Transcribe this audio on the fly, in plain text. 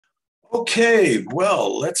Okay,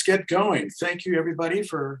 well, let's get going. Thank you, everybody,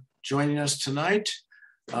 for joining us tonight.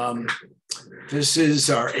 This is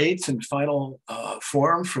our eighth and final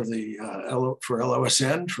forum for the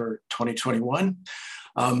LOSN for 2021.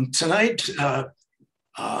 Tonight,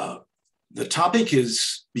 the topic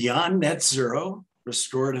is Beyond Net Zero,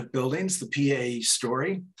 Restorative Buildings, the PAE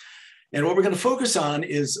story. And what we're going to focus on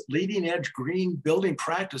is leading edge green building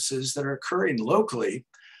practices that are occurring locally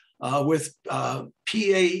with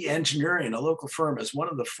PAE Engineering, a local firm, as one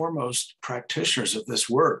of the foremost practitioners of this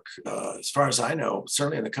work, as far as I know,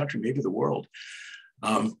 certainly in the country, maybe the world.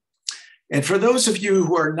 And for those of you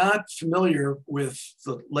who are not familiar with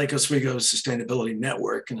the Lake Oswego Sustainability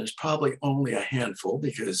Network, and there's probably only a handful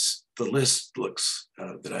because the list looks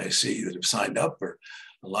that I see that have signed up are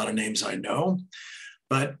a lot of names I know.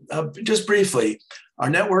 But just briefly, our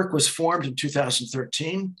network was formed in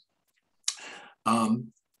 2013.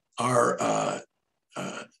 Our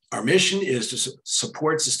mission is to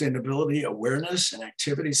support sustainability awareness and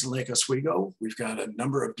activities in Lake Oswego. We've got a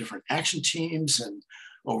number of different action teams and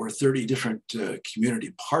over 30 different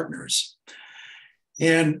community partners.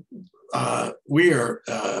 And we are,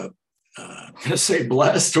 I'm gonna say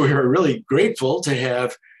blessed, we are really grateful to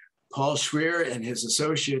have Paul Schwer and his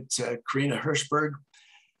associate, Karina Hershberg,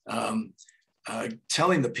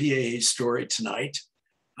 telling the PAE story tonight.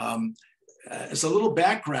 As a little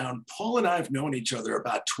background, Paul and I have known each other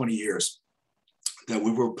about 20 years. That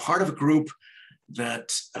we were part of a group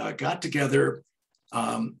that got together,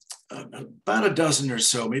 about a dozen or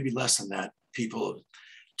so, maybe less than that, people,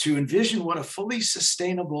 to envision what a fully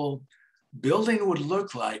sustainable building would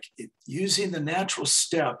look like using the natural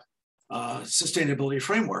step sustainability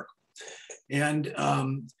framework. And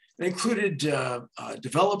it included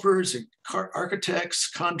developers, and architects,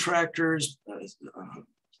 contractors,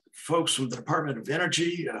 folks from the Department of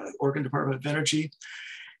Energy, Oregon Department of Energy,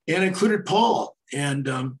 and included Paul. And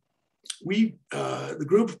the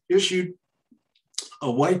group issued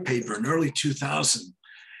a white paper in early 2000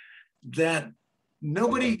 that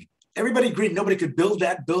everybody agreed nobody could build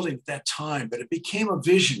that building at that time, but it became a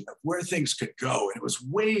vision of where things could go. And it was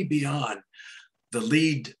way beyond the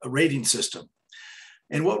LEED rating system.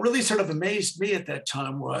 And what really sort of amazed me at that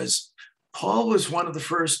time was Paul was one of the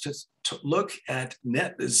first to look at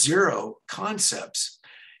net zero concepts.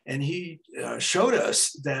 And he showed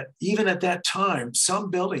us that even at that time, some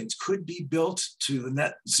buildings could be built to the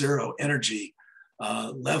net zero energy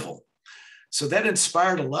level. So that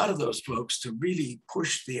inspired a lot of those folks to really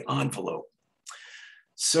push the envelope.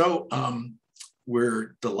 So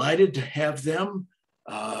we're delighted to have them.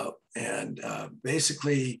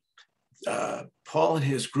 Basically, Paul and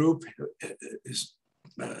his group is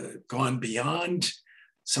gone beyond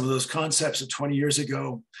some of those concepts of 20 years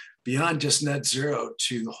ago, beyond just net zero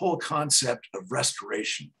to the whole concept of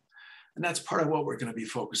restoration. And that's part of what we're going to be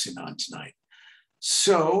focusing on tonight.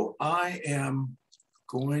 So I am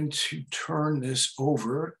going to turn this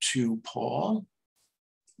over to Paul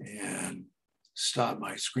and stop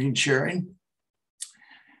my screen sharing.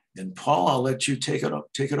 And Paul, I'll let you take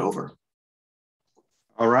it over.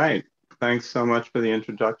 All right. Thanks so much for the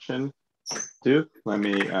introduction, Duke. Let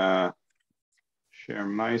me share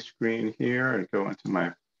my screen here and go into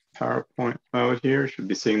my PowerPoint mode here. Should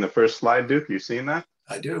be seeing the first slide, Duke. You seeing that?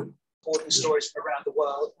 I do. Important stories from around the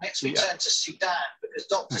world. Next, we turn to Sudan because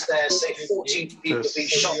doctors there say 14 people have been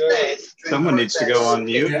shot dead. Someone needs to go on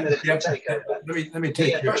mute. Let me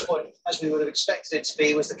take the first point, as we would have expected it to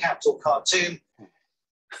be, was the capital Khartoum.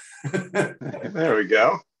 There we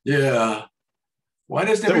go. Yeah. Why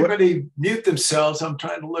doesn't everybody mute themselves? I'm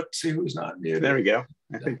trying to look to see who's not muted. There we go.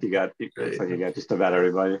 I think you got just about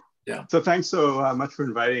everybody. Yeah. So thanks so much for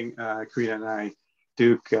inviting Karina and I.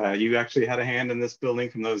 Duke, you actually had a hand in this building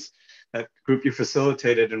from that group you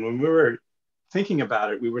facilitated. And when we were thinking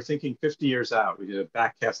about it, we were thinking 50 years out. We did a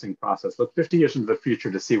backcasting process, look 50 years into the future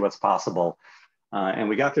to see what's possible. And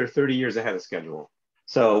we got there 30 years ahead of schedule.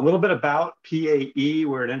 So a little bit about PAE.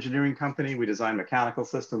 We're an engineering company. We design mechanical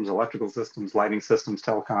systems, electrical systems, lighting systems,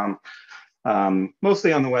 telecom,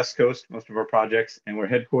 mostly on the West Coast, most of our projects. And we're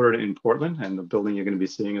headquartered in Portland. And the building you're going to be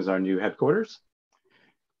seeing is our new headquarters.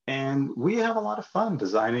 And we have a lot of fun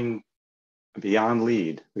designing beyond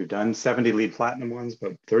LEED. We've done 70 LEED Platinum ones,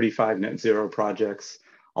 but 35 net zero projects,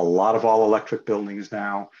 a lot of all electric buildings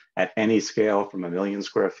now at any scale from 1 million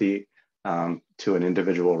square feet to an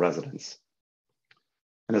individual residence.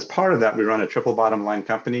 And as part of that, we run a triple bottom line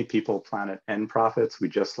company, people, planet, and profits. We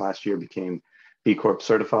just last year became B Corp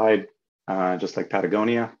certified, just like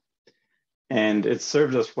Patagonia. And it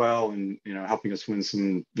served us well in helping us win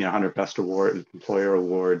some 100 Best Employer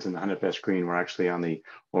Awards and the 100 Best Green. We're actually on the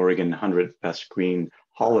Oregon 100 Best Green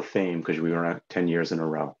Hall of Fame because we were at 10 years in a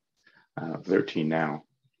row, 13 now.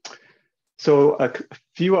 So a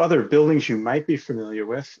few other buildings you might be familiar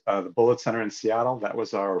with. The Bullitt Center in Seattle, that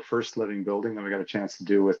was our first living building that we got a chance to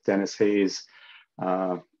do with Dennis Hayes,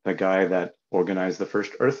 the guy that organized the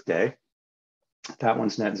first Earth Day. That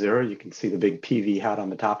one's net zero. You can see the big PV hat on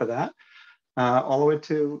the top of that. All the way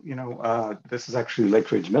to, this is actually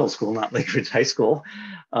Lake Ridge Middle School, not Lake Ridge High School.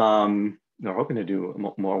 They're hoping to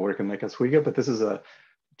do more work in Lake Oswego, but this is a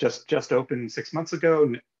just opened 6 months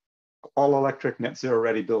ago, all electric net zero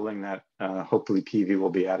ready building that hopefully PV will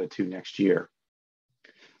be added to next year.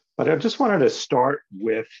 But I just wanted to start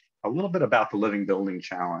with a little bit about the Living Building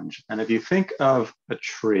Challenge. And if you think of a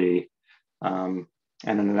tree and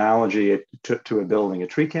an analogy to a building, a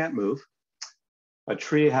tree can't move. A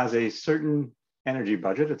tree has a certain energy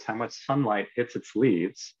budget. It's how much sunlight hits its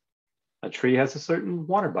leaves. A tree has a certain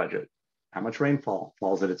water budget, how much rainfall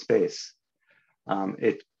falls at its base.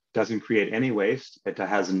 It doesn't create any waste. It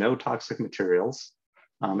has no toxic materials.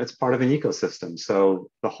 It's part of an ecosystem. So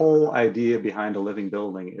the whole idea behind a living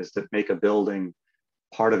building is to make a building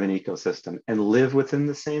part of an ecosystem and live within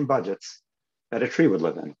the same budgets that a tree would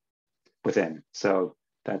live within. So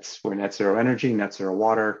that's where net zero energy, net zero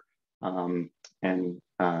water, and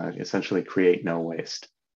essentially create no waste.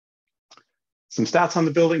 Some stats on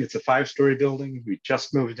the building. It's a 5-story building. We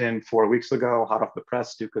just moved in 4 weeks ago, hot off the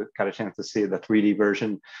press. Duke got a chance to see the 3D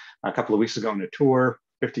version a couple of weeks ago on a tour,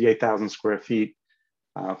 58,000 square feet.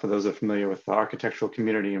 For those who are familiar with the architectural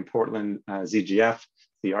community in Portland, ZGF,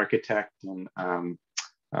 the architect, and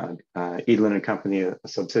Edlin and Company, a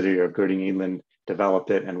subsidiary of Girding Edlin,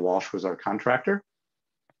 developed it, and Walsh was our contractor.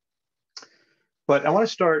 But I want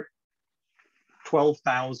to start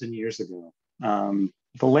 12,000 years ago.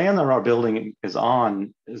 The land that our building is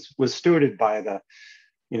on was stewarded by the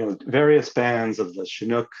various bands of the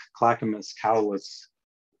Chinook, Clackamas, Cowlitz,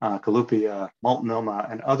 Kalupia, Multnomah,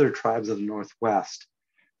 and other tribes of the Northwest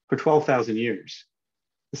for 12,000 years.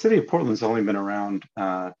 The city of Portland's only been around,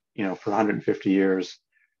 for 150 years.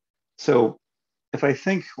 So if I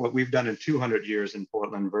think what we've done in 200 years in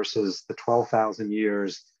Portland versus the 12,000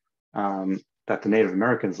 years that the Native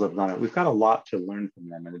Americans lived on it, we've got a lot to learn from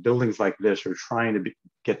them. And the buildings like this are trying to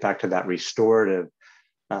get back to that restorative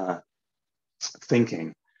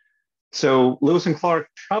thinking. So Lewis and Clark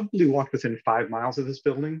probably walked within 5 miles of this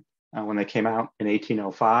building when they came out in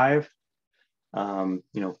 1805.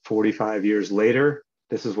 45 years later,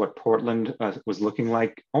 this is what Portland was looking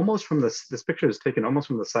like. Almost from this picture is taken almost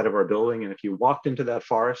from the side of our building. And if you walked into that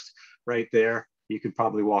forest right there, you could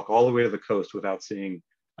probably walk all the way to the coast without seeing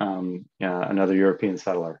another European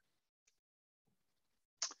settler.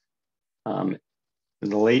 In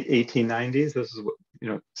the late 1890s, this is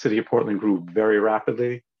what, city of Portland grew very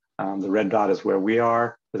rapidly. The red dot is where we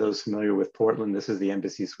are. For those familiar with Portland, this is the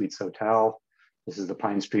Embassy Suites Hotel. This is the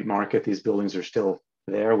Pine Street Market. These buildings are still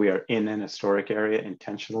there. We are in an historic area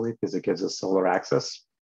intentionally because it gives us solar access.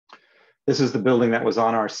 This is the building that was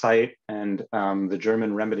on our site, and the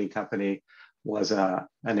German Remedy Company was an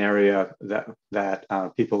area that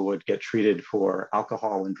people would get treated for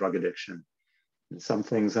alcohol and drug addiction. And some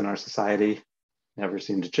things in our society never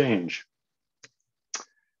seem to change.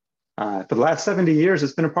 For the last 70 years,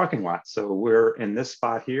 it's been a parking lot. So we're in this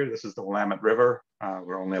spot here. This is the Willamette River.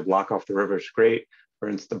 We're only a block off the river. It's great.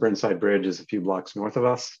 The Burnside Bridge is a few blocks north of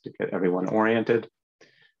us to get everyone oriented.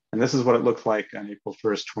 And this is what it looked like on April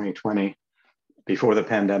 1st, 2020, before the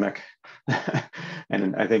pandemic.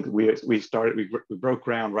 And I think we broke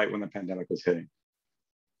ground right when the pandemic was hitting.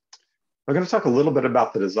 We're going to talk a little bit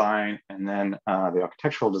about the design and then the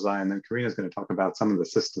architectural design. Then Karina's going to talk about some of the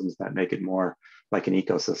systems that make it more like an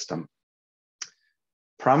ecosystem.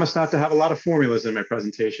 Promise not to have a lot of formulas in my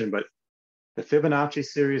presentation, but the Fibonacci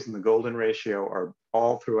series and the golden ratio are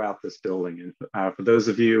all throughout this building. And for those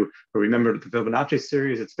of you who remember the Fibonacci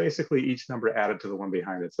series, it's basically each number added to the one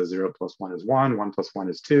behind it. So 0 plus 1 is 1, 1 plus 1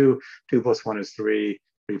 is 2, 2 plus 1 is 3,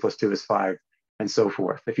 3 plus 2 is 5, and so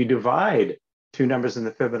forth. If you divide two numbers in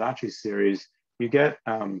the Fibonacci series, you get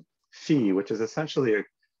phi, which is essentially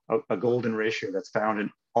a golden ratio that's found in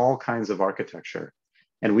all kinds of architecture.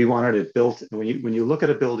 And we wanted it built, when you look at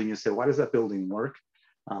a building, you say, why does that building work?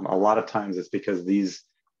 A lot of times it's because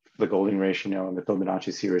the golden ratio and the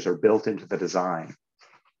Fibonacci series are built into the design.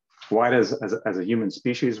 Why as a human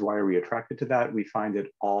species, why are we attracted to that? We find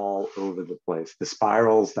it all over the place. The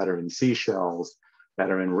spirals that are in seashells, that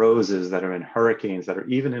are in roses, that are in hurricanes, that are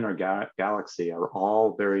even in our galaxy are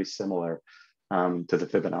all very similar to the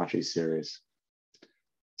Fibonacci series.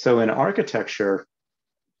 So in architecture,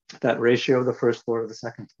 that ratio of the first floor to the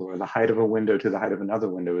second floor, the height of a window to the height of another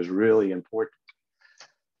window is really important.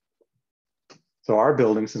 So our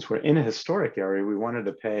building, since we're in a historic area, we wanted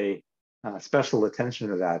to pay special attention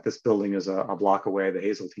to that. This building is a block away, the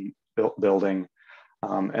Hazeltine building.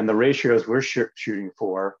 And the ratios we're shooting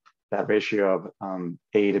for, that ratio of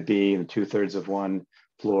A to B and 2/3 of one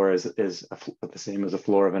floor is the same as a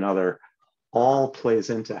floor of another, all plays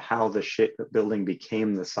into how the building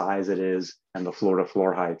became the size it is and the floor to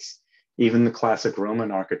floor heights. Even the classic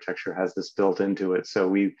Roman architecture has this built into it. So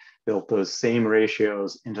we built those same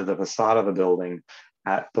ratios into the facade of the building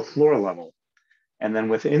at the floor level. And then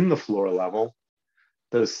within the floor level,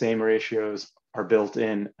 those same ratios are built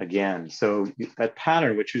in again. So that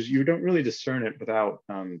pattern, which is, you don't really discern it without,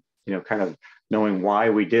 kind of knowing why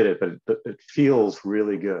we did it, but it feels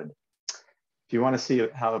really good. If you want to see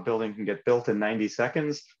how a building can get built in 90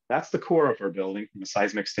 seconds, that's the core of our building from a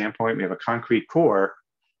seismic standpoint. We have a concrete core.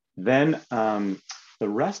 Then the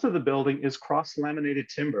rest of the building is cross-laminated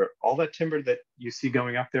timber. All that timber that you see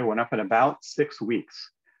going up there went up in about 6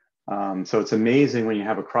 weeks. So it's amazing when you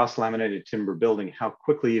have a cross-laminated timber building, how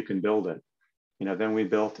quickly you can build it. Then we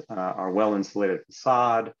built our well-insulated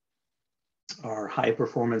facade, our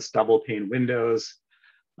high-performance double-pane windows.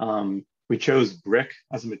 We chose brick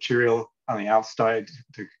as a material on the outside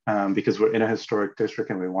because we're in a historic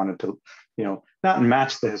district and we wanted to, not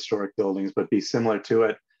match the historic buildings, but be similar to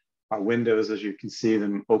it. Our windows, as you can see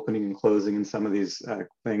them opening and closing in some of these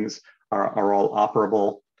things, are all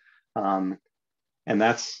operable. And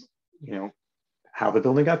that's, how the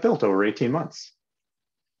building got built over 18 months.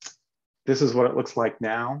 This is what it looks like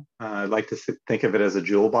now. I like to think of it as a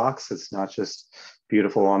jewel box. It's not just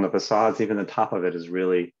beautiful on the facades, even the top of it is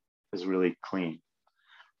really clean.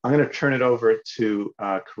 I'm going to turn it over to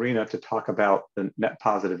Karina to talk about the net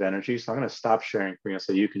positive energy. So I'm going to stop sharing, Karina,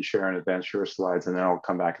 so you can share and advance your slides, and then I'll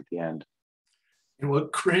come back at the end. And while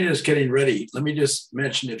Karina is getting ready, let me just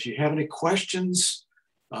mention, if you have any questions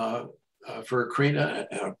for Karina,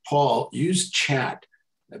 Paul, use chat,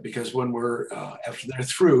 because when after they're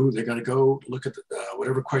through, they're going to go look at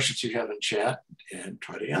whatever questions you have in chat and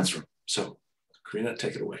try to answer them. So Karina,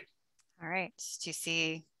 take it away. All right. Do you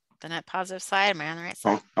see the net positive slide? Am I on the right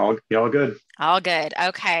side? All good. All good.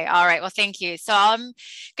 Okay. All right. Well, thank you. So I'm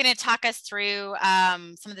going to talk us through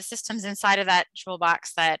some of the systems inside of that jewel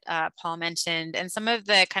box that Paul mentioned, and some of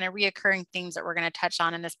the kind of reoccurring themes that we're going to touch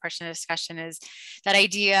on in this portion of the discussion is that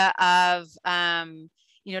idea of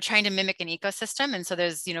trying to mimic an ecosystem. And so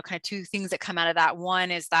there's, kind of two things that come out of that.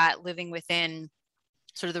 One is that living within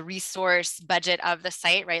sort of the resource budget of the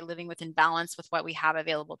site, right? Living within balance with what we have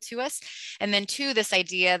available to us. And then two, this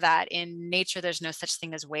idea that in nature, there's no such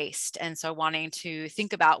thing as waste. And so wanting to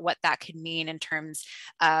think about what that could mean in terms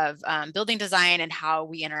of building design and how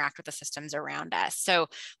we interact with the systems around us. So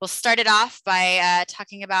we'll start it off by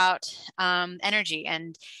talking about energy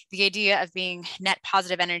and the idea of being net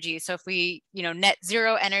positive energy. So if we, net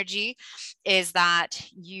zero energy is that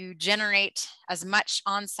you generate as much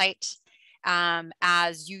on-site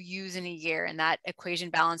as you use in a year, and that equation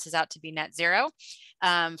balances out to be net zero.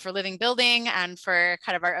 For living building and for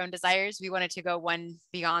kind of our own desires, we wanted to go one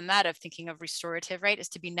beyond that of thinking of restorative, right, is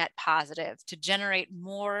to be net positive, to generate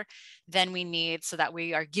more than we need so that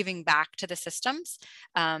we are giving back to the systems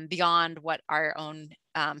beyond what our own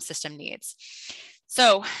system needs.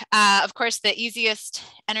 So, of course, the easiest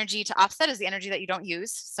energy to offset is the energy that you don't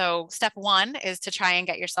use. So step one is to try and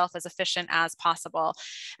get yourself as efficient as possible.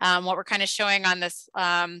 What we're kind of showing on this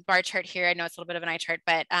bar chart here, I know it's a little bit of an eye chart,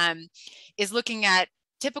 but is looking at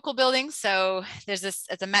typical buildings. So there's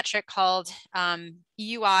it's a metric called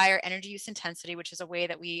EUI, or energy use intensity, which is a way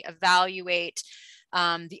that we evaluate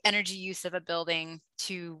the energy use of a building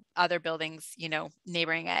to other buildings,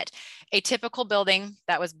 neighboring it. A typical building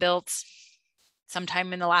that was built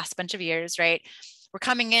sometime in the last bunch of years, right? We're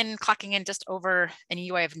clocking in just over an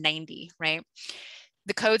EUI of 90, right?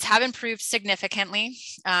 The codes have improved significantly.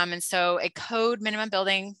 And so a code minimum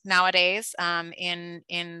building nowadays in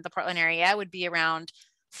the Portland area would be around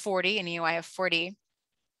 40, an EUI of 40.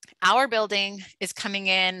 Our building is coming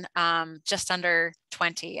in just under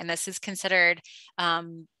 20, and this is considered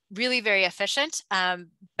really very efficient,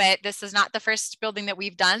 but this is not the first building that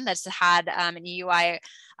we've done that's had an EUI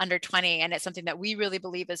under 20, and it's something that we really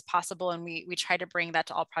believe is possible, and we try to bring that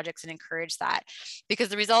to all projects and encourage that, because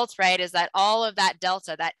the results, right, is that all of that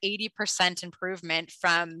delta, that 80% improvement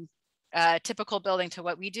from a typical building to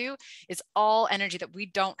what we do is all energy that we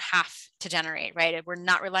don't have to generate, right? We're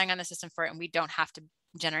not relying on the system for it, and we don't have to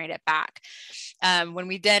generate it back. When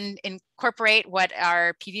we then incorporate what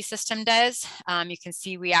our PV system does, you can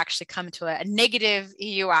see we actually come to a negative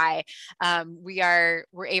EUI.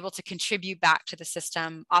 We're able to contribute back to the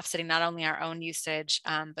system, offsetting not only our own usage,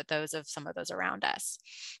 but those of some of those around us.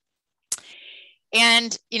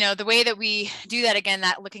 And, you know, the way that we do that, again,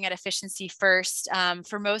 that looking at efficiency first,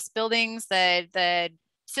 for most buildings, the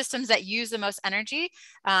systems that use the most energy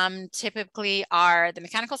typically are the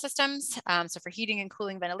mechanical systems, so for heating and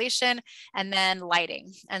cooling, ventilation, and then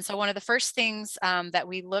lighting. And so one of the first things that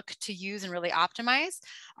we look to use and really optimize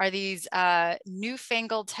are these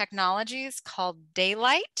newfangled technologies called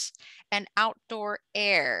daylight and outdoor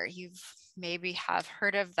air. You've maybe have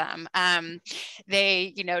heard of them.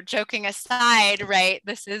 They, you know, joking aside, right,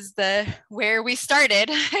 this is where we started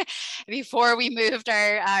before we moved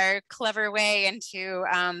our clever way into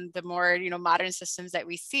the more, you know, modern systems that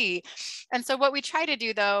we see. And so what we try to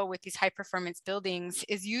do, though, with these high performance buildings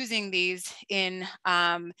is using these in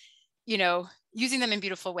you know, using them in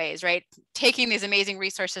beautiful ways, right? Taking these amazing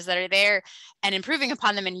resources that are there and improving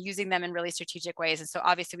upon them and using them in really strategic ways. And so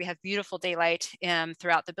obviously we have beautiful daylight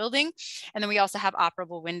throughout the building. And then we also have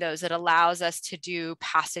operable windows that allows us to do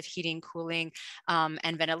passive heating, cooling,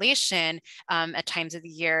 and ventilation at times of the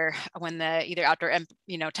year when the either outdoor,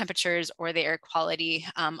 you know, temperatures or the air quality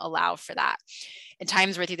allow for that. In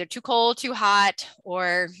times where it's either too cold, too hot,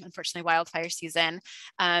 or unfortunately wildfire season,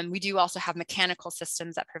 we do also have mechanical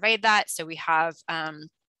systems that provide that. So we have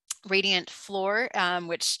radiant floor,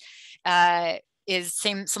 which is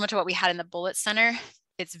similar to what we had in the Bullitt Center.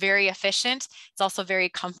 It's very efficient. It's also very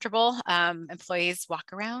comfortable. Employees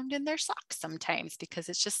walk around in their socks sometimes because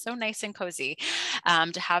it's just so nice and cozy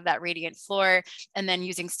to have that radiant floor. And then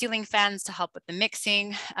using ceiling fans to help with the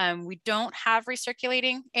mixing. We don't have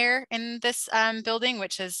recirculating air in this building,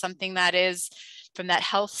 which is something that is, from that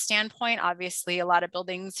health standpoint, obviously a lot of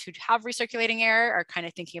buildings who have recirculating air are kind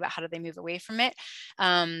of thinking about how do they move away from it.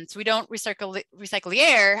 So we don't recycle the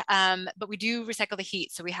air, but we do recycle the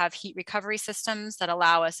heat. So we have heat recovery systems that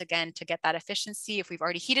allow us, again, to get that efficiency. If we've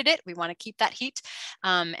already heated it, we want to keep that heat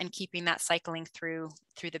and keeping that cycling through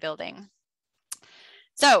the building.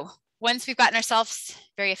 So once we've gotten ourselves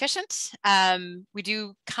very efficient, we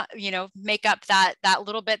do, you know, make up that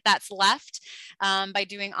little bit that's left by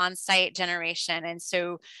doing on-site generation. And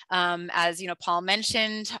so, as you know, Paul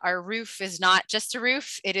mentioned, our roof is not just a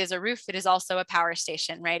roof; it is a roof. It is also a power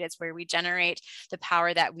station, right? It's where we generate the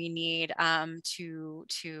power that we need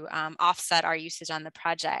to offset our usage on the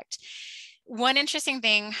project. One interesting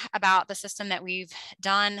thing about the system that we've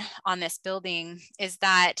done on this building is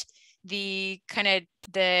that the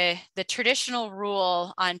traditional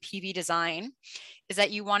rule on PV design is that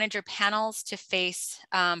you wanted your panels to face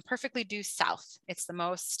perfectly due south. It's the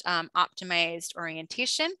most optimized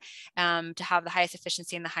orientation to have the highest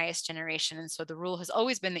efficiency and the highest generation. And so the rule has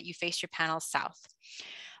always been that you face your panels south.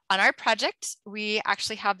 On our project, we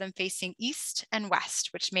actually have them facing east and west,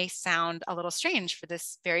 which may sound a little strange for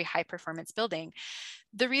this very high performance building.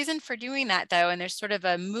 The reason for doing that, though, and there's sort of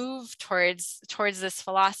a move towards this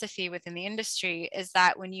philosophy within the industry, is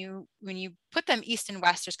that when you put them east and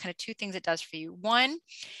west, there's kind of two things it does for you. One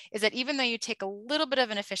is that even though you take a little bit of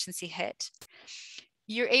an efficiency hit,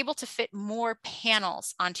 you're able to fit more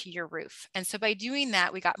panels onto your roof. And so by doing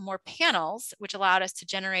that, we got more panels, which allowed us to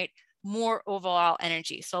generate more overall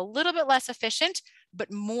energy. So a little bit less efficient,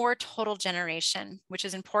 but more total generation, which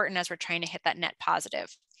is important as we're trying to hit that net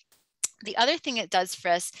positive. The other thing it does for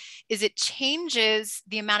us is it changes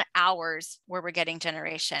the amount of hours where we're getting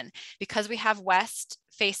generation. Because we have west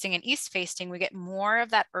facing and east facing, we get more of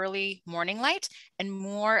that early morning light and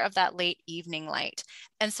more of that late evening light.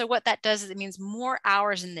 And so what that does is it means more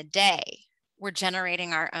hours in the day we're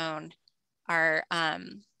generating our own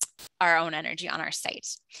energy on our site.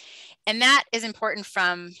 And that is important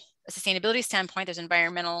from a sustainability standpoint. There's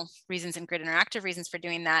environmental reasons and grid interactive reasons for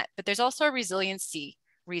doing that, but there's also a resiliency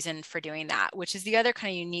reason for doing that, which is the other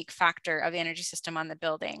kind of unique factor of the energy system on the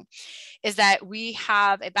building, is that we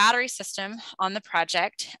have a battery system on the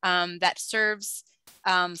project that serves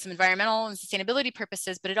some environmental and sustainability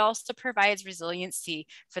purposes, but it also provides resiliency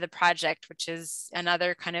for the project, which is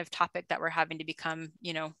another kind of topic that we're having to become,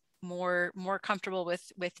 you know, more comfortable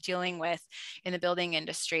with dealing with in the building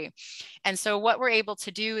industry. And so what we're able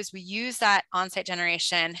to do is we use that on-site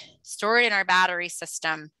generation, store it in our battery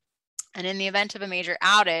system, and in the event of a major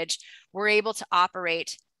outage, we're able to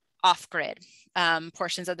operate off-grid.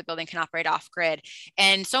 Portions of the building can operate off-grid.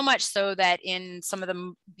 And so much so that in some of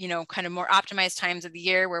the, you know, kind of more optimized times of the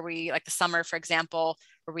year where we, like the summer, for example,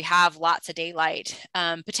 where we have lots of daylight,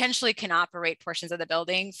 potentially can operate portions of the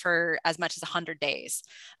building for as much as 100 days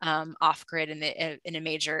off-grid in a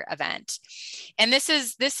major event. And this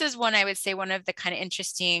is one, I would say, one of the kind of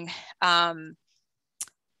interesting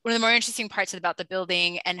one of the more interesting parts about the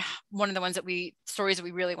building, and one of the stories that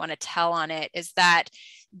we really want to tell on it, is that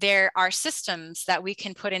there are systems that we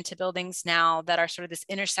can put into buildings now that are sort of this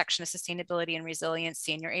intersection of sustainability and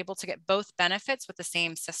resiliency, and you're able to get both benefits with the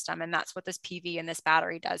same system. And that's what this PV and this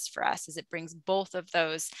battery does for us, is it brings both of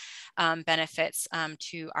those benefits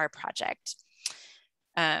to our project.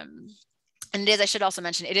 And I should also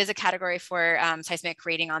mention, it is a category for seismic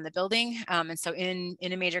rating on the building. And so in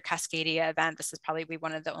a major Cascadia event, this is probably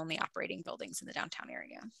one of the only operating buildings in the downtown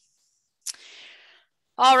area.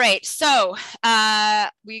 All right, so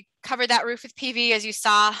we covered that roof with PV, as you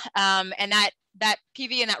saw, and that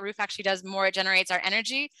PV and that roof actually does more. It generates our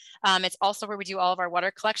energy. It's also where we do all of our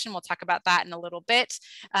water collection. We'll talk about that in a little bit.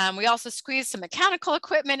 We also squeezed some mechanical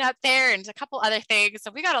equipment up there and a couple other things.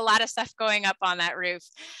 So we got a lot of stuff going up on that roof.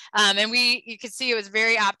 And you can see it was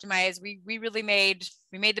very optimized. We really made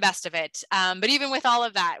the best of it. But even with all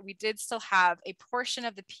of that, we did still have a portion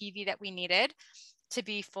of the PV that we needed to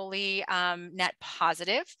be fully net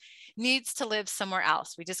positive, needs to live somewhere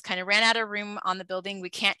else. We just kind of ran out of room on the building. We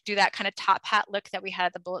can't do that kind of top hat look that we had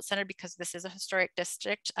at the Bullitt Center because this is a historic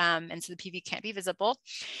district, and so the PV can't be visible.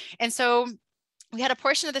 And so we had a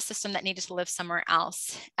portion of the system that needed to live somewhere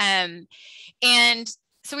else. And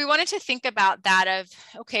so we wanted to think about that of,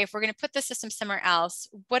 okay, if we're going to put the system somewhere else,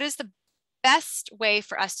 what is the best way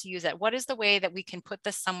for us to use it? What is the way that we can put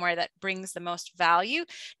this somewhere that brings the most value,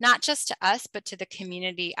 not just to us, but to the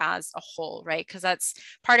community as a whole, right? Because that's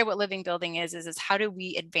part of what living building is how do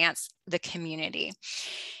we advance the community?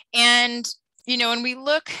 And when we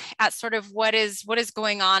look at sort of what is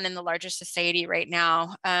going on in the larger society right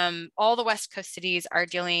now, all the West Coast cities are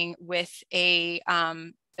dealing with a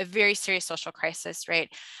very serious social crisis,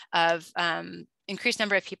 right? Of increased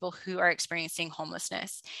number of people who are experiencing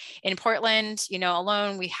homelessness. In Portland,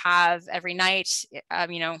 alone, we have every night,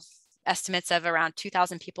 estimates of around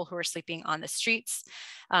 2,000 people who are sleeping on the streets,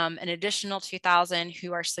 an additional 2,000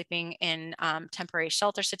 who are sleeping in temporary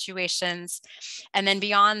shelter situations. And then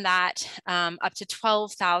beyond that, up to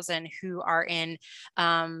 12,000 who are in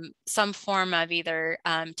some form of either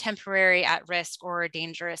temporary, at risk, or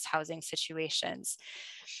dangerous housing situations.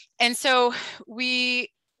 And so we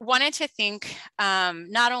wanted to think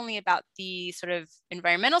not only about the sort of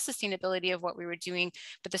environmental sustainability of what we were doing,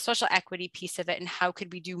 but the social equity piece of it, and how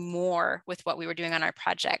could we do more with what we were doing on our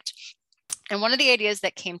project. And one of the ideas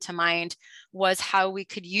that came to mind was how we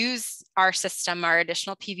could use our system, our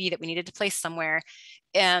additional PV that we needed to place somewhere,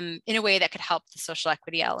 in a way that could help the social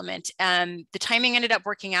equity element. The timing ended up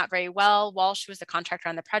working out very well. Walsh, who was the contractor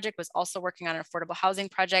on the project, was also working on an affordable housing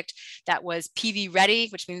project that was PV ready,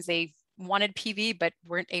 which means they wanted PV but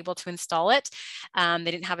weren't able to install it.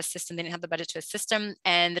 They didn't have a system, they didn't have the budget to a system,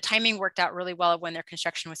 and the timing worked out really well when their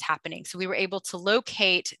construction was happening. So we were able to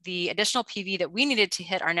locate the additional PV that we needed to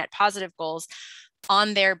hit our net positive goals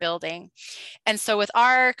on their building. And so with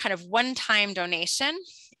our kind of one-time donation,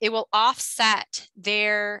 it will offset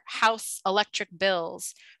their house electric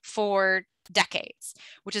bills for decades,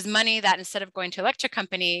 which is money that instead of going to electric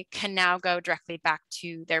company can now go directly back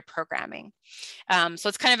to their programming. So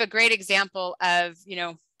it's kind of a great example of,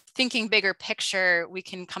 thinking bigger picture, we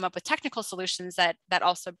can come up with technical solutions that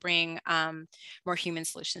also bring more human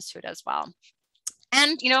solutions to it as well.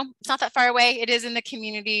 And, it's not that far away. It is in the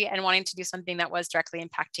community, and wanting to do something that was directly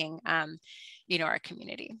impacting, our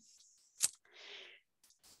community.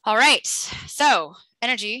 All right, so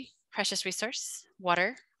energy, precious resource,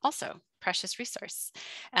 water, also precious resource.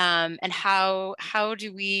 And how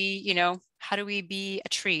do we, how do we be a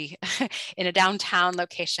tree in a downtown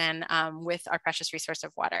location with our precious resource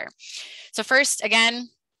of water? So first, again,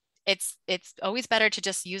 it's always better to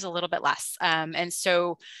just use a little bit less. And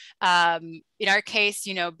so in our case,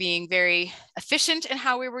 being very efficient in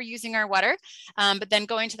how we were using our water, but then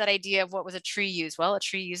going to that idea of what was a tree use? Well, a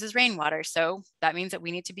tree uses rainwater. So that means that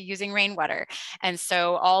we need to be using rainwater. And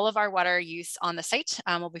so all of our water use on the site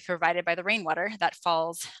will be provided by the rainwater that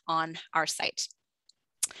falls on our site.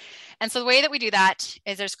 And so the way that we do that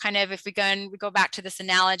is there's kind of, if we go back to this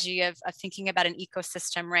analogy of thinking about an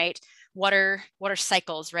ecosystem, right? Water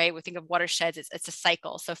cycles, right? We think of watersheds, it's a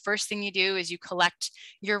cycle. So first thing you do is you collect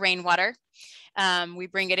your rainwater. We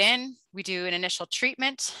bring it in, we do an initial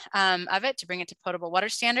treatment of it to bring it to potable water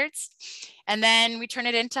standards. And then we turn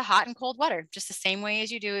it into hot and cold water, just the same way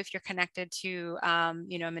as you do if you're connected to, a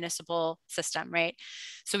municipal system, right?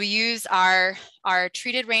 So we use our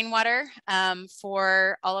treated rainwater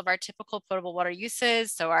for all of our typical potable water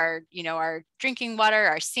uses. So our drinking water,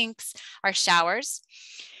 our sinks, our showers.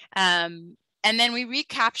 And then we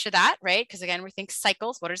recapture that, right? Because again, we think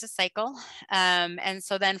cycles, water's a cycle. And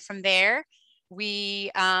so then from there,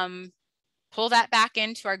 we pull that back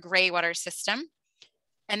into our gray water system,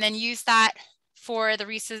 and then use that for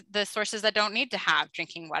the sources that don't need to have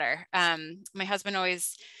drinking water. My husband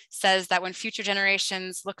always says that when future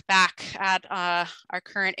generations look back at our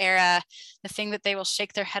current era, the thing that they will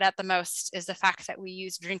shake their head at the most is the fact that we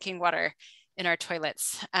use drinking water in our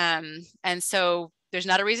toilets. And so there's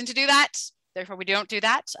not a reason to do that. Therefore, we don't do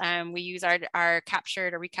that. We use our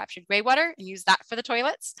captured or recaptured gray water and use that for the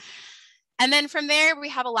toilets. And then from there, we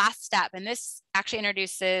have a last step. And this actually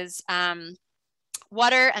introduces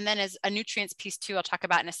water, and then as a nutrients piece too, I'll talk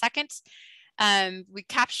about in a second. We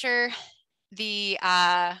capture the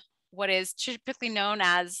what is typically known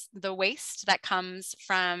as the waste that comes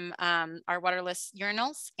from our waterless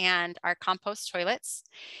urinals and our compost toilets.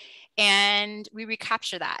 And we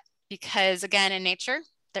recapture that because, again, in nature,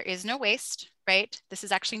 there is no waste, right? This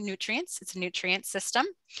is actually nutrients. It's a nutrient system.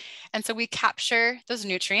 And so we capture those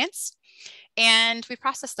nutrients and we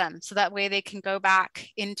process them so that way they can go back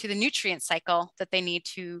into the nutrient cycle that they need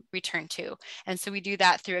to return to. And so we do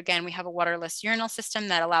that through, again, we have a waterless urinal system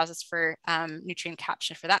that allows us for nutrient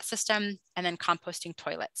capture for that system, and then composting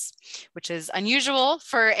toilets, which is unusual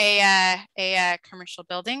for a commercial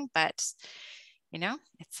building, but you know,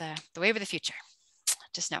 it's the wave of the future.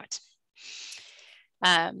 Just know it.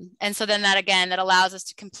 And so then that, again, that allows us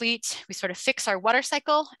to complete, we sort of fix our water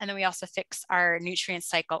cycle, and then we also fix our nutrient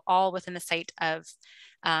cycle all within the site of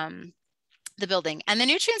the building. And the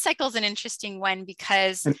nutrient cycle is an interesting one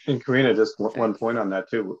because— And Karina, just one point on that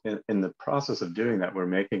too. In the process of doing that, we're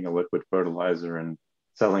making a liquid fertilizer and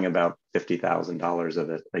selling about $50,000 of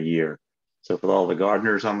it a year. So for all the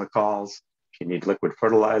gardeners on the calls, if you need liquid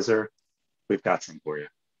fertilizer, we've got some for you.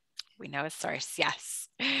 We know a source, yes.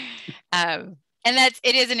 And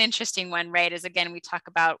it is an interesting one, right? As again, we talk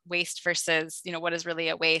about waste versus, you know, what is really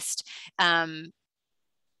a waste.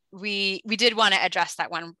 We did want to address that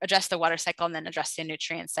one, address the water cycle and then address the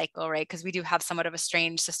nutrient cycle, right? Because we do have somewhat of a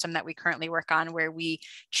strange system that we currently work on where we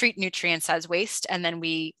treat nutrients as waste and then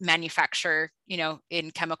we manufacture, you know, in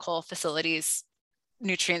chemical facilities,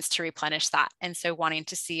 nutrients to replenish that. And so wanting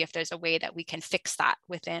to see if there's a way that we can fix that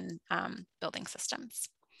within building systems.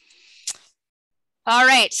 All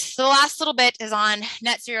right, so the last little bit is on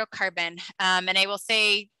net zero carbon. And I will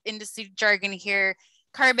say industry jargon here,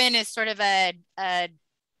 carbon is sort of a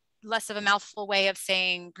less of a mouthful way of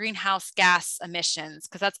saying greenhouse gas emissions,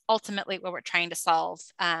 because that's ultimately what we're trying to solve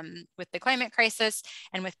with the climate crisis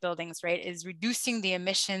and with buildings, right, is reducing the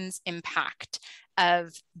emissions impact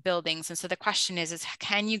of buildings. And so the question is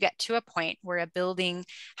can you get to a point where a building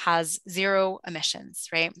has zero emissions,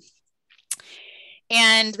 right?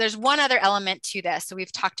 And there's one other element to this. So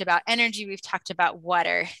we've talked about energy, we've talked about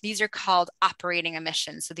water. These are called operating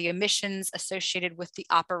emissions. So the emissions associated with the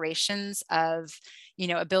operations of, you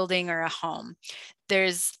know, a building or a home.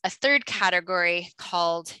 There's a third category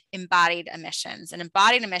called embodied emissions. And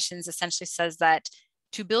embodied emissions essentially says that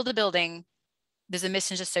to build a building, there's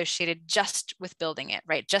emissions associated just with building it,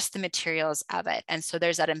 right? Just the materials of it. And so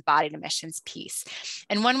there's that embodied emissions piece.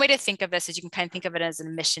 And one way to think of this is you can kind of think of it as an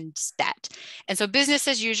emissions debt. And so business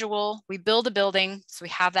as usual, we build a building, so we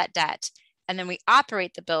have that debt, and then we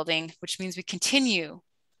operate the building, which means we continue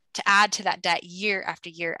to add to that debt year after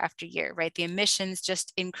year after year, right? The emissions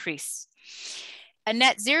just increase. A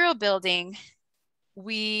net zero building,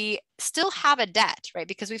 we still have a debt, right?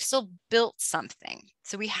 Because we've still built something.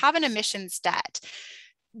 So we have an emissions debt.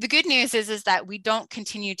 The good news is that we don't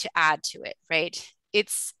continue to add to it, right?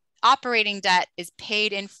 Its operating debt is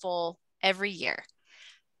paid in full every year,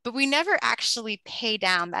 but we never actually pay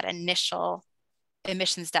down that initial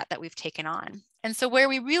emissions debt that we've taken on. And so where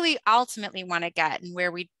we really ultimately want to get, and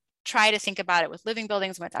where we try to think about it with living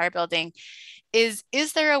buildings and with our building, is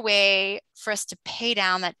there a way for us to pay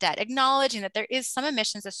down that debt, acknowledging that there is some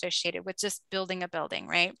emissions associated with just building a building,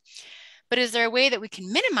 right? But is there a way that we can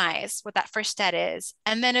minimize what that first debt is,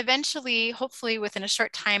 and then eventually, hopefully within a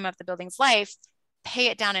short time of the building's life, pay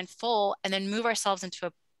it down in full and then move ourselves into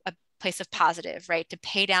a place of positive, right? To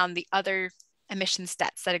pay down the other emissions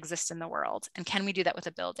debts that exist in the world. And can we do that with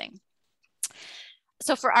a building?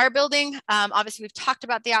 So for our building, obviously we've talked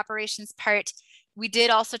about the operations part. We did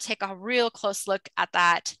also take a real close look at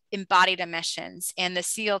that embodied emissions and the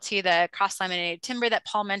CLT, the cross-laminated timber that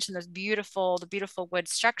Paul mentioned, the beautiful wood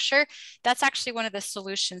structure. That's actually one of the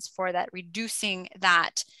solutions for that, reducing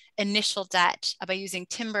that initial debt by using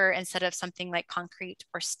timber instead of something like concrete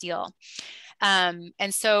or steel. And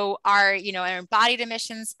so our embodied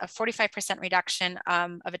emissions, a 45% reduction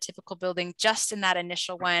of a typical building just in that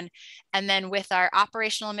initial one. And then with our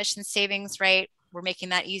operational emission savings, right, we're making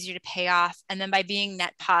that easier to pay off. And then by being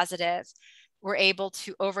net positive, we're able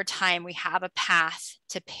to, over time, we have a path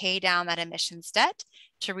to pay down that emissions debt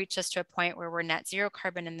to reach us to a point where we're net zero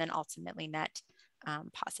carbon and then ultimately net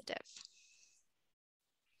positive.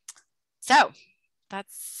 So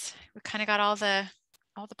that's, we kind of got all the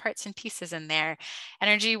parts and pieces in there: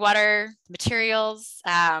 energy, water, materials,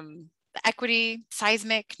 the equity,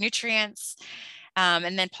 seismic, nutrients.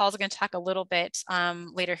 And then Paul's going to talk a little bit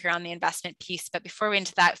later here on the investment piece. But before we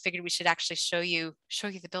into that, figured we should actually show you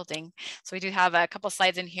the building. So we do have a couple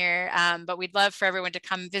slides in here, but we'd love for everyone to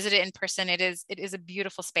come visit it in person. It is a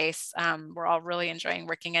beautiful space. We're all really enjoying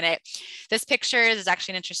working in it. This picture is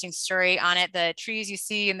actually an interesting story on it. The trees you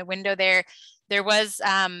see in the window there was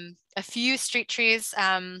a few street trees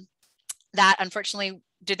that unfortunately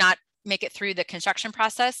did not make it through the construction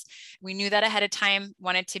process. We knew that ahead of time,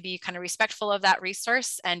 wanted to be kind of respectful of that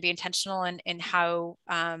resource and be intentional in how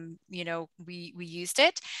we used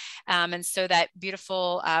it. And so that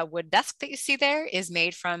beautiful wood desk that you see there is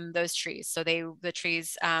made from those trees. So the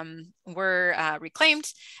trees were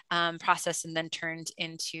reclaimed, processed, and then turned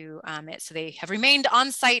into it. So they have remained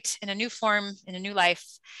on site in a new form, in a new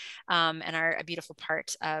life, and are a beautiful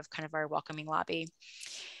part of kind of our welcoming lobby.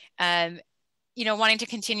 Wanting to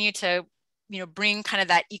continue to, bring kind of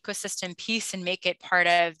that ecosystem piece and make it part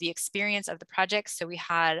of the experience of the project. So we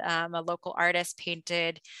had a local artist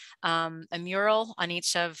painted a mural on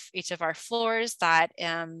each of our floors that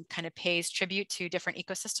kind of pays tribute to different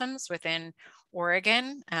ecosystems within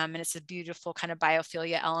Oregon. And it's a beautiful kind of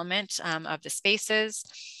biophilia element of the spaces.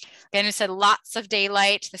 Again, we said lots of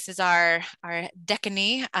daylight. This is our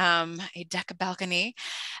deckany, a deck balcony.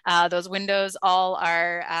 Those windows all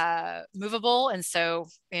are movable, and so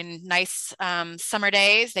in nice summer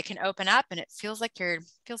days, they can open up, and it feels like you're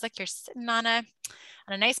sitting on a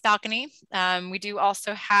nice balcony. We do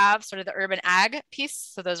also have sort of the urban ag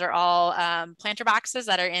piece. So those are all planter boxes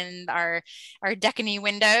that are in our deckany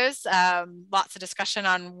windows. Lots of discussion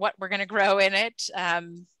on what we're going to grow in it. A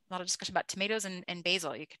lot of discussion about tomatoes and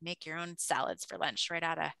basil. You can make your own salads for lunch right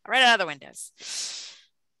out of the windows.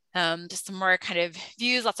 Just some more kind of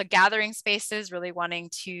views, lots of gathering spaces, really wanting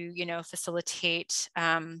to, facilitate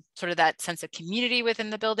sort of that sense of community within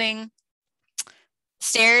the building.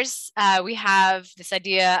 Stairs, we have this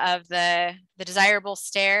idea of the desirable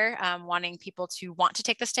stair, wanting people to want to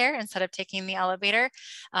take the stair instead of taking the elevator,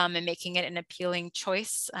 and making it an appealing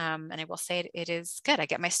choice. And I will say it is good. I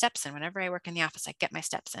get my steps in. Whenever I work in the office, I get my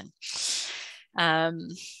steps in.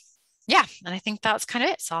 Yeah, and I think that's kind of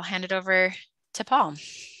it. So I'll hand it over to Paul.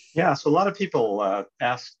 Yeah, so a lot of people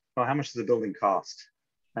ask, well, how much does the building cost?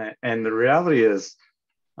 And the reality is,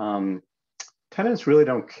 tenants really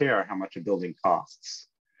don't care how much a building costs.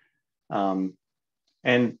 And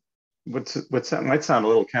what might sound a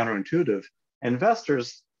little counterintuitive,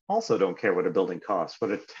 investors also don't care what a building costs.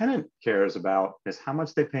 What a tenant cares about is how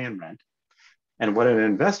much they pay in rent. And what an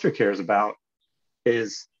investor cares about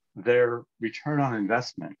is their return on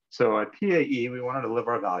investment. So at PAE, we wanted to live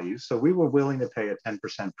our values. So we were willing to pay a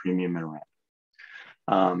 10% premium in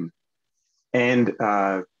rent. And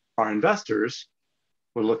our investors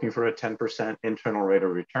were looking for a 10% internal rate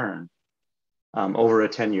of return over a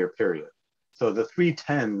 10-year period. So the 3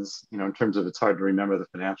 10s, in terms of, it's hard to remember the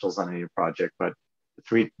financials on any project, but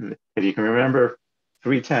if you can remember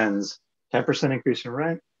 3 10s, 10% increase in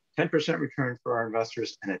rent, 10% return for our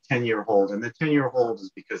investors, and a 10-year hold. And the 10-year hold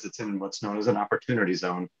is because it's in what's known as an opportunity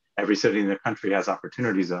zone. Every city in the country has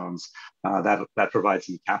opportunity zones that provide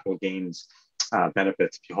some capital gains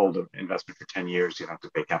benefits. If you hold an investment for 10 years, you don't have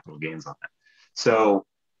to pay capital gains on it. So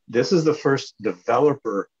this is the first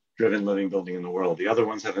developer-driven living building in the world. The other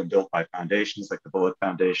ones have been built by foundations like the Bullitt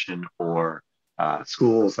Foundation, or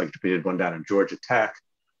schools like we did one down in Georgia Tech,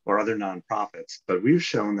 or other nonprofits. But we've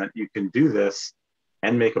shown that you can do this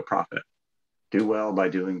and make a profit. Do well by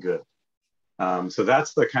doing good. So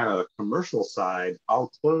that's the kind of commercial side.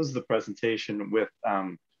 I'll close the presentation with a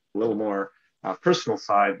little more personal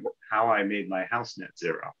side, how I made my house net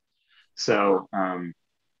zero. So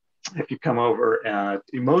if you come over,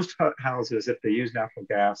 most houses, if they use natural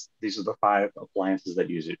gas, these are the 5 appliances that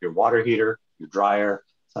use it: your water heater, your dryer.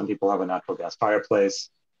 Some people have a natural gas fireplace,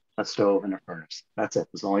 a stove, and a furnace. That's it.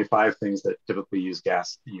 There's only 5 things that typically use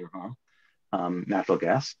gas in your home, natural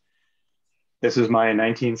gas. This is my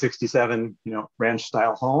 1967, ranch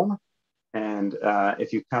style home. And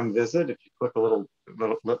if you come visit, if you click a little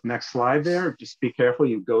next slide there, just be careful,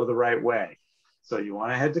 you go the right way. So you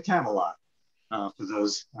want to head to Camelot for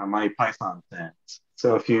those Monty Python fans.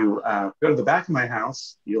 So if you go to the back of my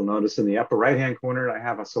house, you'll notice in the upper right-hand corner, I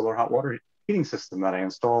have a solar hot water heating system that I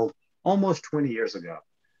installed almost 20 years ago.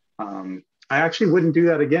 I actually wouldn't do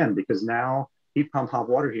that again, because now heat pump hot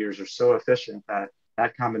water heaters are so efficient that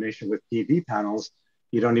that combination with PV panels,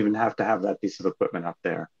 you don't even have to have that piece of equipment up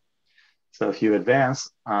there. So if you advance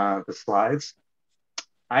the slides,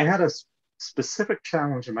 I had a specific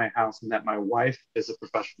challenge in my house in that my wife is a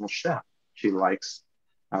professional chef. She likes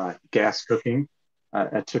gas cooking.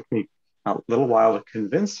 It took me a little while to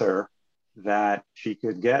convince her that she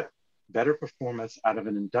could get better performance out of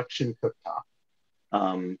an induction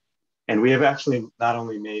cooktop. And we have actually not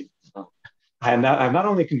only made, I've not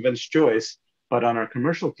only convinced Joyce, but on our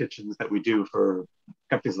commercial kitchens that we do for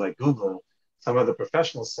companies like Google, some of the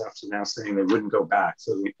professional chefs are now saying they wouldn't go back.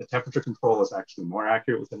 So the temperature control is actually more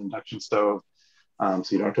accurate with an induction stove. So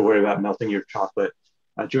you don't have to worry about melting your chocolate.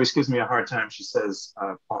 Joyce gives me a hard time. She says,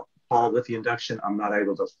 Paul, with the induction, I'm not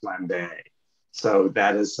able to flambe. So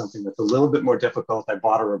that is something that's a little bit more difficult. I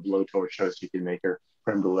bought her a blowtorch so she can make her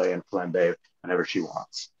creme brulee and flambe whenever she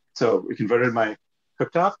wants. So we converted my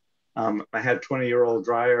cooktop. I had 20-year-old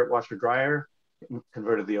washer dryer,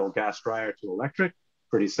 converted the old gas dryer to electric,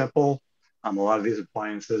 pretty simple. A lot of these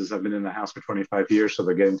appliances have been in the house for 25 years, so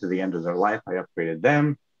they're getting to the end of their life. I upgraded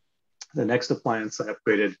them. The next appliance I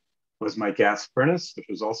upgraded was my gas furnace, which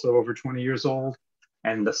was also over 20 years old.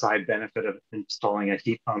 And the side benefit of installing a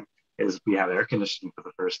heat pump is we have air conditioning for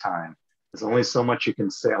the first time. There's only so much you can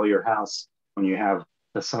sail your house when you have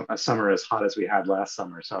a summer as hot as we had last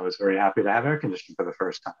summer. So I was very happy to have air conditioning for the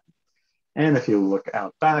first time. And if you look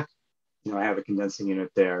out back, I have a condensing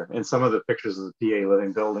unit there. And some of the pictures of the PA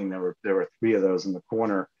Living building, there were 3 of those in the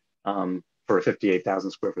corner for a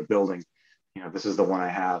 58,000 square foot building. This is the one I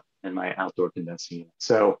have in my outdoor condensing unit.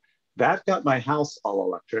 So that got my house all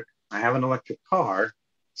electric. I have an electric car.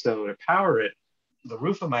 So to power it, the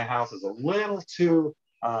roof of my house is a little too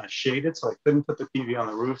shaded, so I couldn't put the PV on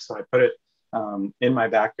the roof. So I put it in my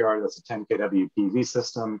backyard. That's a 10 kW PV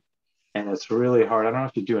system. And it's really hard. I don't know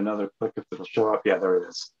if you do another click if it'll show up. Yeah, there it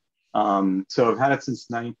is. So I've had it since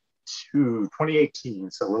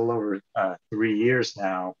 2018, so a little over 3 years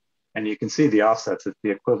now. And you can see the offsets. It's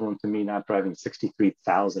the equivalent to me not driving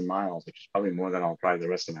 63,000 miles, which is probably more than I'll drive the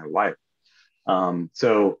rest of my life.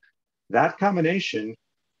 So that combination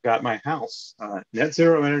got my house net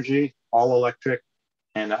zero energy, all electric,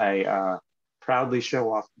 and I proudly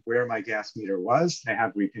show off where my gas meter was. I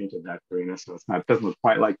have repainted that, Karina, so it doesn't look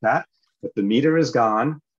quite like that, but the meter is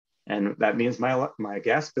gone. And that means my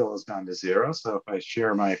gas bill has gone to 0. So if I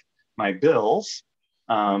share my bills,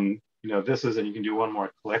 this is, and you can do one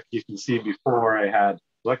more click. You can see before I had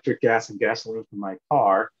electric, gas, and gasoline for my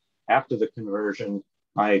car. After the conversion,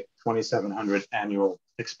 my $2,700 annual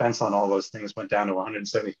expense on all those things went down to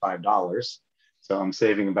 $175. So I'm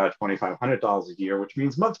saving about $2,500 a year, which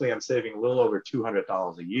means monthly I'm saving a little over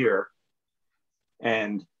 $200 a year.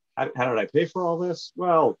 And how did I pay for all this?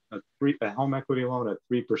 Well, a home equity loan at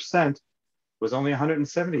 3% was only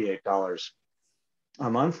 $178 a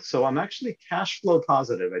month. So I'm actually cash flow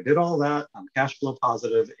positive. I did all that. I'm cash flow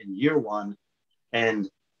positive in year 1. And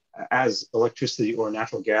as electricity or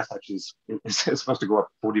natural gas actually is supposed to go up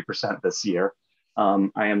 40% this year,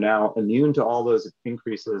 I am now immune to all those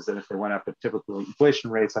increases. And if they went up at typical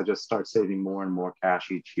inflation rates, I just start saving more and more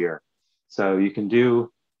cash each year. So you can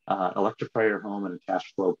do electrify your home in a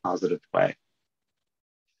cash flow positive way.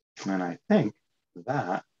 And I think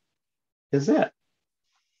that is it.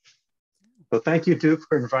 So thank you, Duke,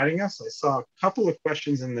 for inviting us. I saw a couple of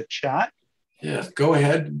questions in the chat. Yeah, go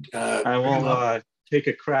ahead. I will take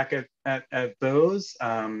a crack at those.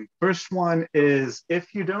 First one is,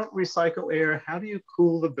 if you don't recycle air, how do you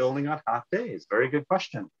cool the building on hot days? Very good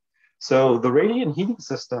question. So the radiant heating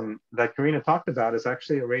system that Karina talked about is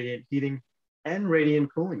actually a radiant heating and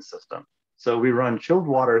radiant cooling system. So we run chilled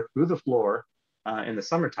water through the floor in the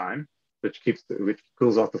summertime, which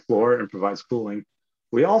cools off the floor and provides cooling.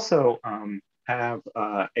 We also have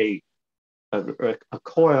a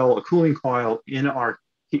cooling coil in our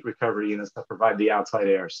heat recovery units that provide the outside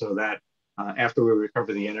air, so that after we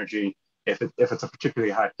recover the energy, if it's a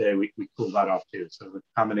particularly hot day, we cool that off too. So the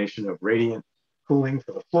combination of radiant cooling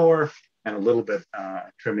for the floor and a little bit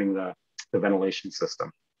trimming the ventilation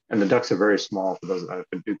system. And the ducts are very small for those that have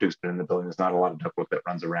been in the building. There's not a lot of ductwork that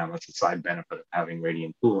runs around. That's a side benefit of having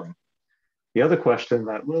radiant cooling. The other question,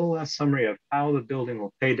 that little summary of how the building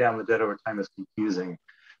will pay down the debt over time, is confusing.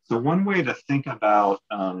 So one way to think about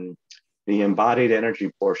the embodied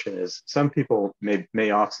energy portion is some people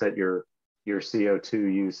may offset your CO2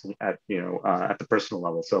 use at the personal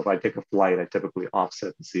level. So if I take a flight, I typically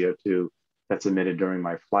offset the CO2 that's emitted during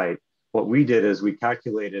my flight. What we did is we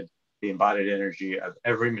calculated the embodied energy of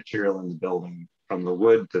every material in the building, from the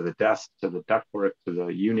wood to the desk to the ductwork to the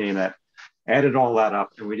you name it, added all that up,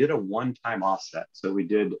 and we did a one-time offset. So we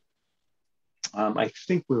did I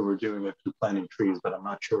think we were doing it through planting trees, but I'm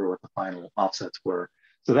not sure what the final offsets were.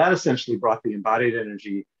 So that essentially brought the embodied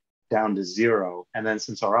energy down to zero. And then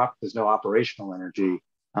since there's no operational energy,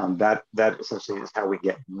 that essentially is how we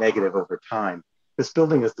get negative over time. This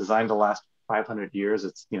building is designed to last 500 years.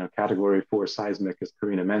 It's category 4 seismic, as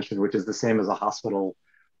Karina mentioned, which is the same as a hospital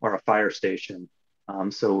or a fire station.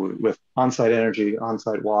 So with on-site energy,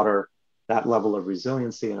 on-site water, that level of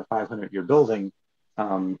resiliency in a 500-year building,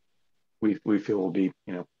 we feel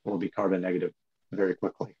will be carbon negative very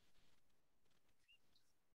quickly.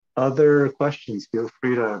 Other questions? Feel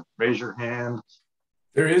free to raise your hand.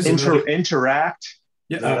 There is interact.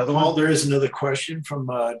 Yeah, Paul, there is another question from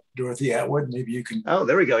Dorothy Atwood. Maybe you can. Oh,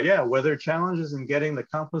 there we go. Yeah, were there challenges in getting the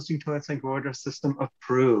composting toilet sink water system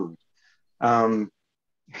approved?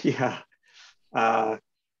 Yeah. The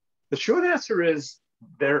short answer is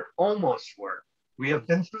there almost were. We have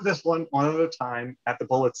been through this one at a time at the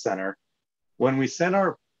Bullitt Center. When we sent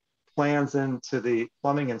our plans into the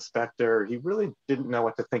plumbing inspector, he really didn't know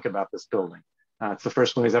what to think about this building. It's the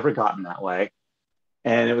first one he's ever gotten that way.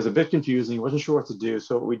 And it was a bit confusing. He wasn't sure what to do.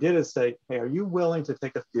 So what we did is say, hey, are you willing to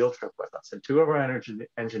take a field trip with us? And 2 of our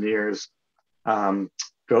engineers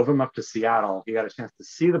drove him up to Seattle. He got a chance to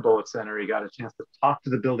see the Bullitt Center. He got a chance to talk to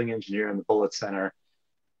the building engineer in the Bullitt Center,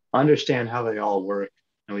 understand how they all work.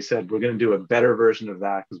 And we said, we're going to do a better version of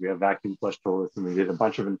that because we have vacuum flush toilets, and we did a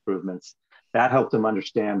bunch of improvements. That helped him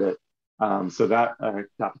understand it. So that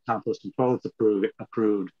got the composting toilets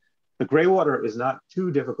approved. The gray water is not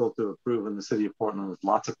too difficult to approve in the city of Portland. There's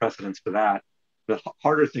lots of precedents for that. The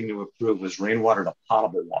harder thing to approve was rainwater to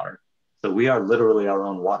potable water. So we are literally our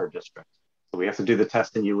own water district. So we have to do the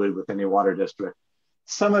testing you would with any water district.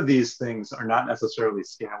 Some of these things are not necessarily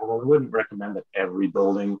scalable. I wouldn't recommend that every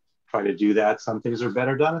building try to do that. Some things are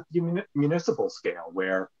better done at the municipal scale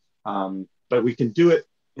but we can do it.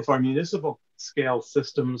 If our municipal scale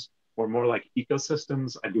systems were more like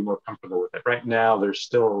ecosystems, I'd be more comfortable with it. Right now, there's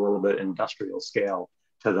still a little bit industrial scale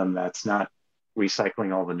to them that's not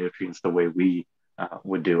recycling all the nutrients the way we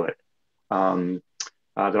would do it. There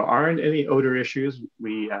aren't any odor issues.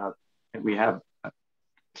 We have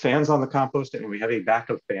fans on the compost, and we have a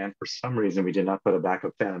backup fan. For some reason, we did not put a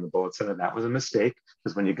backup fan in the Bullitt Center. That was a mistake,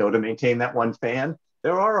 because when you go to maintain that one fan,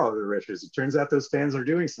 there are odor issues. It turns out those fans are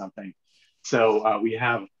doing something. So we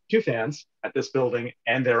have 2 fans at this building,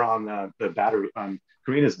 and they're on the battery, on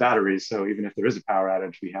Karina's batteries. So even if there is a power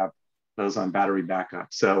outage, we have those on battery backup.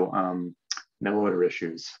 So no odor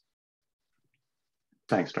issues.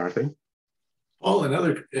 Thanks, Dorothy. Paul,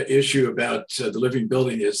 another issue about the living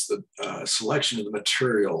building is the selection of the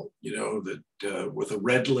material, that with a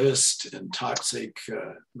red list and toxic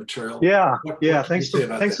material. Yeah, what thanks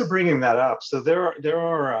for bringing that up. So there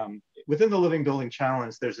are within the living building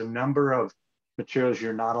challenge, there's a number of materials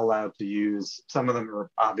you're not allowed to use. Some of them are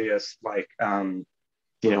obvious, like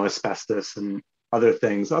asbestos and other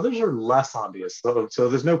things. Others are less obvious. So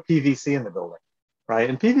there's no PVC in the building. Right,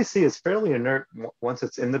 and PVC is fairly inert once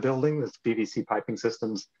it's in the building. There's PVC piping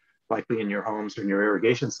systems likely in your homes or in your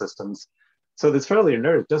irrigation systems. So it's fairly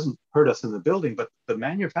inert. It doesn't hurt us in the building, but the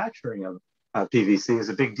manufacturing of PVC is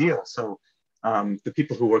a big deal. So the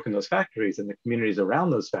people who work in those factories and the communities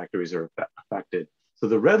around those factories are affected. So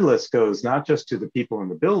the red list goes not just to the people in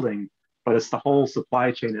the building, but it's the whole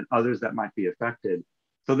supply chain and others that might be affected.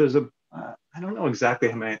 So there's I don't know exactly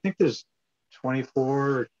how many. I think there's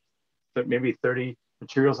 24, maybe 30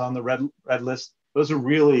 materials on the red list. Those are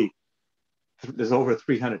really, there's over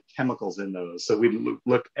 300 chemicals in those. So we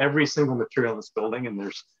look every single material in this building, and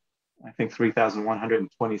there's, I think,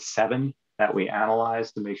 3,127 that we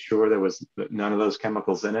analyzed to make sure there was none of those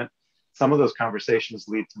chemicals in it. Some of those conversations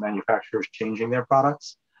lead to manufacturers changing their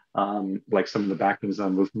products, like some of the backings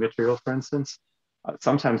on roofing material, for instance.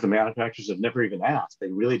 Sometimes the manufacturers have never even asked. They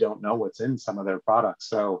really don't know what's in some of their products.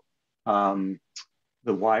 So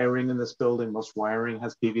the wiring in this building, most wiring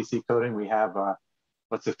has PVC coating. We have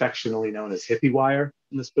what's affectionately known as hippie wire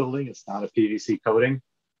in this building. It's not a PVC coating.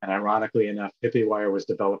 And ironically enough, hippie wire was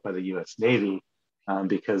developed by the US Navy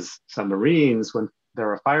because submarines, when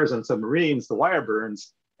there are fires on submarines, the wire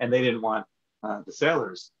burns, and they didn't want the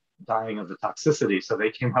sailors dying of the toxicity. So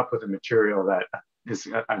they came up with a material that is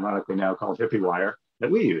ironically now called hippie wire that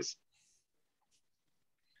we use.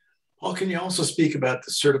 Paul, can you also speak about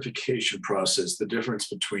the certification process, the difference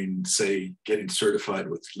between, say, getting certified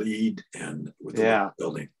with LEED and with the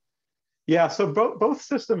building? Yeah, so both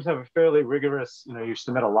systems have a fairly rigorous, you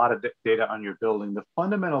submit a lot of data on your building. The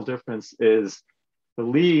fundamental difference is the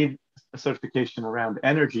LEED certification around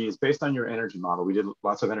energy is based on your energy model. We did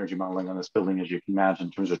lots of energy modeling on this building, as you can imagine,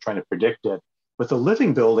 in terms of trying to predict it. With a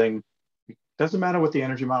living building, it doesn't matter what the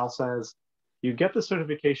energy model says. You get the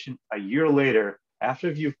certification a year later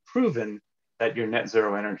after you've proven that you're net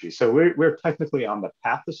zero energy. So we're technically on the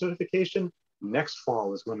path to certification. Next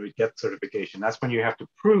fall is when we get certification. That's when you have to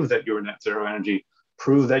prove that you're net zero energy,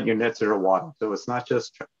 prove that you're net zero water. So it's not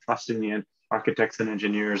just trusting the architects and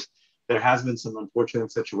engineers. There has been some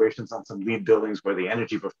unfortunate situations on some LEED buildings where the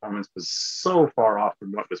energy performance was so far off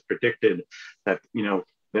from what was predicted that, you know,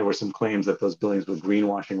 there were some claims that those buildings were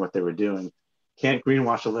greenwashing what they were doing. Can't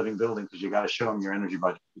greenwash a living building because you got to show them your energy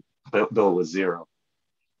budget bill was zero.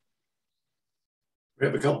 We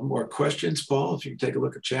have a couple more questions, Paul, if you can take a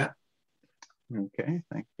look at chat. Okay,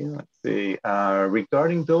 thank you. Let's see.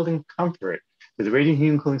 Regarding building comfort, does the radiant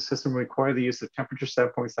heating and cooling system require the use of temperature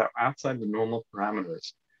set points that are outside the normal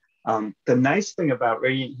parameters? The nice thing about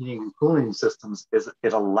radiant heating and cooling systems is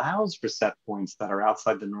it allows for set points that are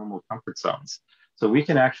outside the normal comfort zones. So we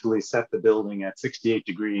can actually set the building at 68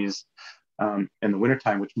 degrees in the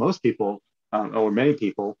wintertime, which most people, or many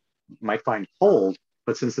people, might find cold,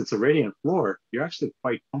 but since it's a radiant floor, you're actually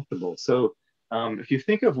quite comfortable. So if you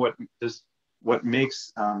think of what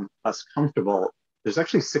makes us comfortable, there's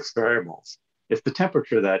actually 6 variables. It's the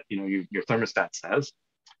temperature that your thermostat says.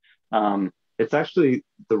 It's actually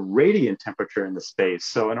the radiant temperature in the space.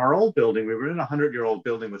 So in our old building, we were in a 100-year-old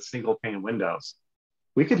building with single pane windows.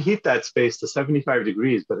 We could heat that space to 75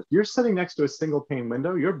 degrees, but if you're sitting next to a single pane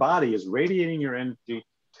window, your body is radiating your energy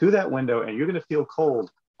to that window and you're gonna feel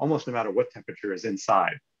cold almost no matter what temperature is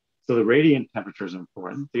inside. So the radiant temperature is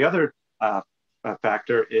important. The other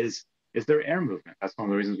factor is there air movement? That's one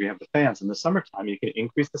of the reasons we have the fans. In the summertime, you can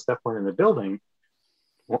increase the set point in the building.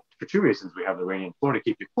 Well, for 2 reasons. We have the radiant floor to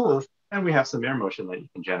keep you cool, and we have some air motion that you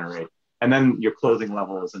can generate. And then your clothing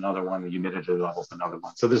level is another one, the humidity level is another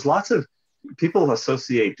one. So there's lots of people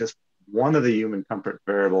associate just one of the human comfort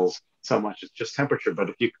variables so much as just temperature. But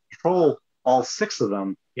if you control all 6 of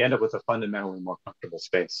them, you end up with a fundamentally more comfortable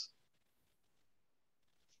space.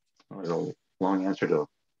 That was a long answer to a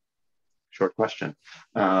short question.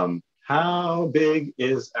 How big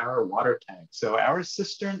is our water tank? So our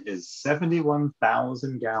cistern is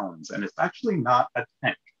 71,000 gallons, and it's actually not a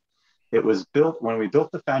tank. It was built, when we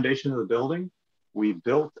built the foundation of the building, we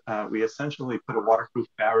essentially put a waterproof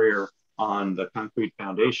barrier on the concrete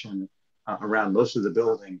foundation around most of the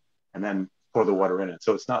building, and then pour the water in it.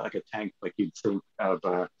 So it's not like a tank like you'd think of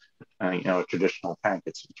a traditional tank.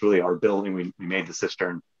 It's really our building. We made the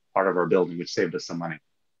cistern part of our building, which saved us some money.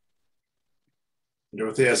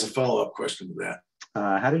 Dorothy has a follow-up question to that.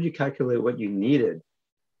 How did you calculate what you needed?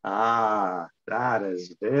 That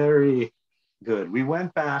is very good. We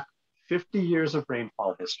went back 50 years of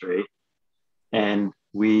rainfall history, and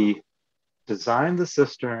we designed the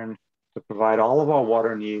cistern to provide all of our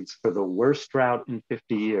water needs for the worst drought in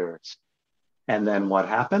 50 years. And then what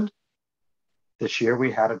happened? This year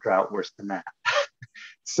we had a drought worse than that.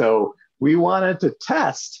 So we wanted to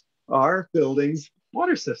test our building's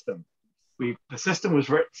water system. The cistern was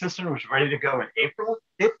ready to go in April.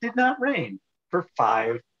 It did not rain for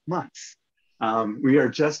 5 months. We are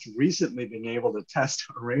just recently being able to test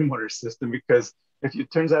a rainwater system because it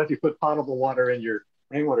turns out if you put potable water in your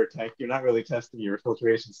rainwater tank, you're not really testing your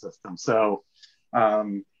filtration system. So,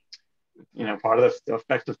 part of the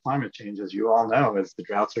effect of climate change, as you all know, is the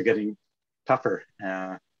droughts are getting tougher,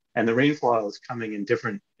 and the rainfall is coming in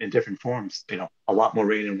different forms. A lot more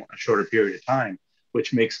rain in a shorter period of time,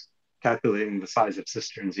 which makes calculating the size of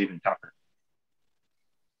cisterns even tougher.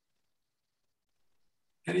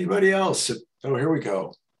 Anybody else? Oh, here we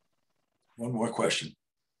go. One more question.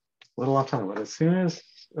 A little off time, but as soon as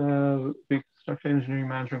the construction engineering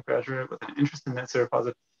management graduate with an interest in net zero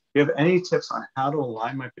positive, do you have any tips on how to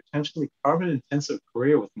align my potentially carbon intensive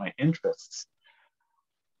career with my interests?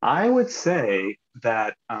 I would say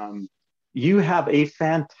that you have a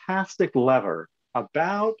fantastic lever.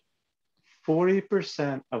 About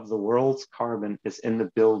 40% of the world's carbon is in the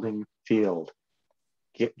building field.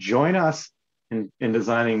 Join us in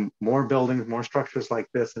designing more buildings, more structures like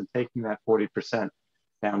this, and taking that 40%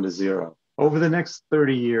 down to zero. Over the next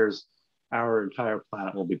 30 years, our entire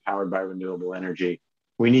planet will be powered by renewable energy.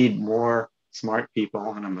 We need more smart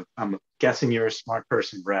people, and I'm guessing you're a smart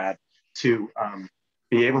person, Brad, to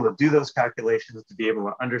be able to do those calculations, to be able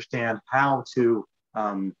to understand how to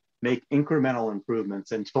make incremental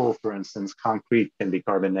improvements until, for instance, concrete can be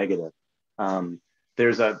carbon negative. I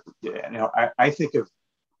think of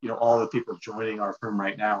all the people joining our firm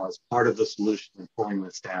right now as part of the solution in pulling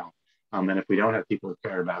this down. And if we don't have people who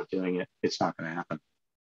care about doing it, it's not going to happen.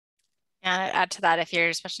 And I'd add to that,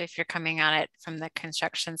 especially if you're coming at it from the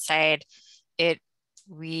construction side, it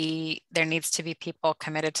there needs to be people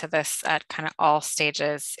committed to this at kind of all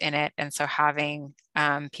stages in it. And so having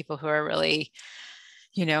people who are really,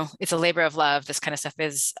 it's a labor of love. This kind of stuff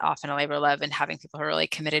is often a labor of love, and having people who are really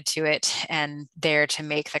committed to it and there to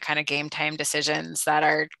make the kind of game time decisions that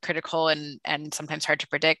are critical and sometimes hard to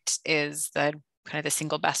predict is the kind of the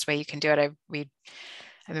single best way you can do it. I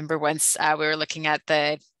remember once we were looking at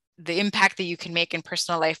the impact that you can make in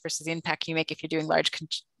personal life versus the impact you make if you're doing large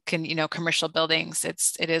commercial buildings.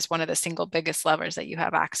 It is one of the single biggest levers that you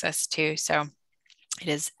have access to. So it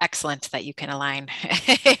is excellent that you can align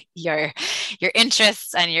your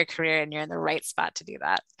interests and your career, and you're in the right spot to do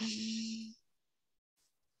that.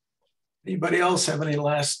 Anybody else have any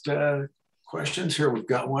last questions? Here we've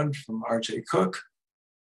got one from RJ Cook.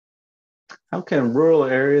 How can rural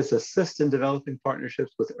areas assist in developing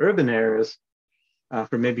partnerships with urban areas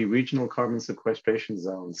for maybe regional carbon sequestration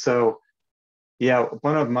zones? So yeah,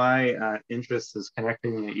 one of my interests is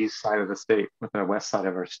connecting the east side of the state with the west side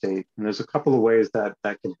of our state. And there's a couple of ways that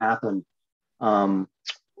can happen.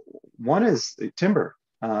 One is timber.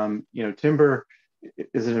 Timber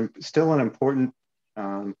is still an important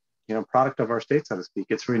product of our state, so to speak.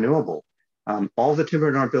 It's renewable. All the timber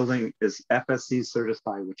in our building is FSC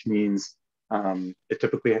certified, which means it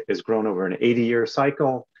typically is grown over an 80-year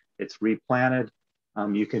cycle. It's replanted.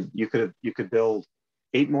 You could build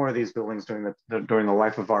 8 more of these buildings during the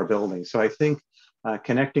life of our building. So I think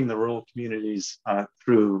connecting the rural communities on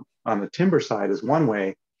the timber side is one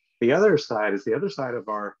way. The other side of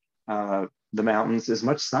our the mountains is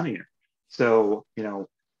much sunnier. So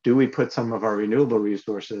do we put some of our renewable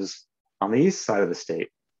resources on the east side of the state?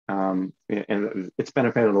 And it's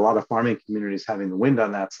benefited a lot of farming communities having the wind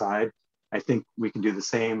on that side. I think we can do the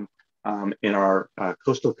same in our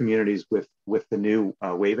coastal communities with the new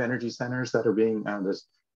wave energy centers that are being, there's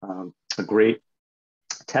a great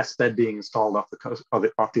test bed being installed off the coast,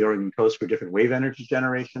 off the Oregon coast for different wave energy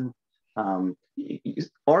generation.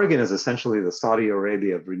 Oregon is essentially the Saudi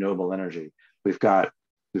Arabia of renewable energy. We've got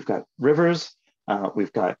rivers,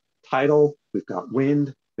 we've got tidal, we've got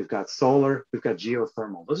wind, we've got solar, we've got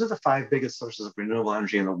geothermal. Those are the 5 biggest sources of renewable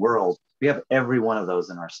energy in the world. We have every one of those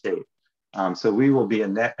in our state. So we will be a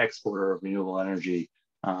net exporter of renewable energy,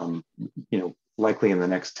 likely in the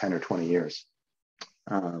next 10 or 20 years.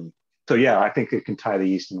 So yeah, I think it can tie the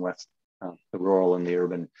east and west, the rural and the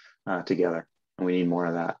urban together, and we need more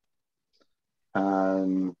of that.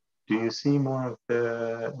 Do you see more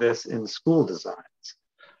of this in school designs?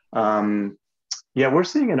 Yeah, we're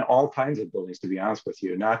seeing in all kinds of buildings, to be honest with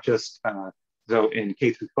you, not just, so in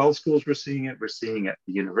K through 12 schools, we're seeing it at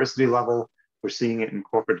the university level, we're seeing it in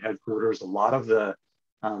corporate headquarters. A lot of the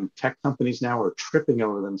tech companies now are tripping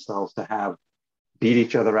over themselves to beat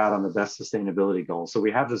each other out on the best sustainability goals. So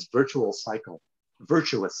we have this virtuous cycle,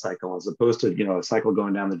 as opposed to, a cycle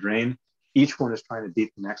going down the drain. Each one is trying to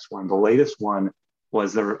beat the next one. The latest one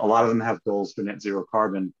was a lot of them have goals for net zero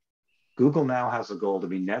carbon. Google now has a goal to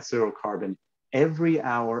be net zero carbon every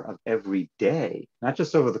hour of every day, not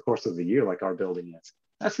just over the course of the year like our building is.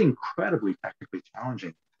 That's incredibly technically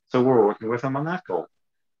challenging. So we're working with them on that goal.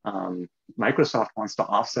 Microsoft wants to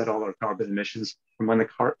offset all their carbon emissions from when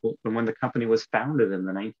the company was founded in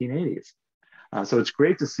the 1980s. So it's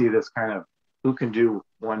great to see this kind of who can do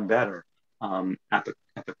one better at the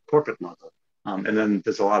corporate level. And then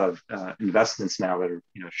there's a lot of investments now that are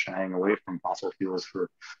shying away from fossil fuels for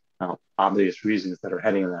obvious reasons that are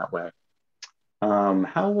heading in that way.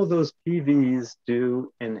 How will those PVs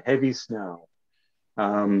do in heavy snow?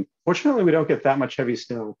 Fortunately, we don't get that much heavy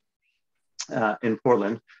snow in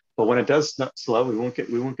Portland, but when it does slow, we won't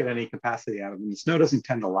get any capacity out of them. The snow doesn't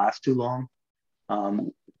tend to last too long.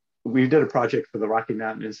 We did a project for the Rocky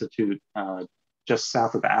Mountain Institute just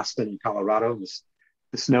south of Aspen in Colorado.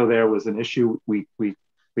 The snow there was an issue. We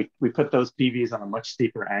put those PVs on a much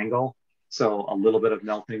steeper angle, so a little bit of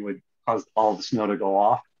melting would cause all the snow to go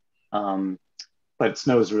off. But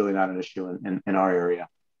snow is really not an issue in our area.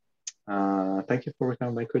 Thank you for working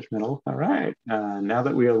on Lake Ridge Middle. All right, now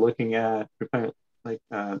that we are looking at the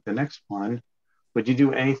next one, would you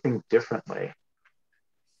do anything differently?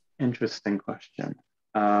 Interesting question.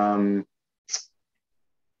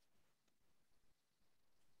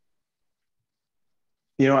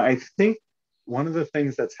 I think one of the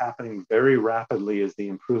things that's happening very rapidly is the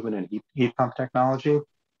improvement in heat pump technology.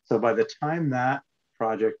 So by the time that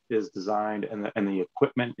project is designed and the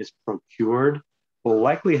equipment is procured, we'll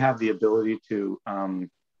likely have the ability to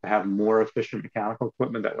have more efficient mechanical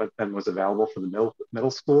equipment than was available for the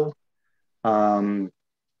middle school. I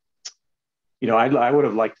would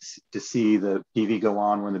have liked to see the PV go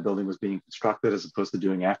on when the building was being constructed as opposed to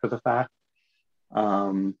doing after the fact.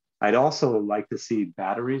 I'd also like to see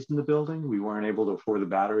batteries in the building. We weren't able to afford the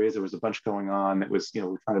batteries. There was a bunch going on. It was,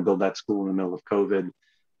 we're trying to build that school in the middle of COVID,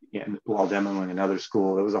 and while demoing another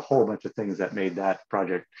school. There was a whole bunch of things that made that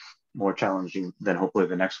project more challenging than hopefully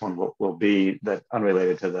the next one will be, that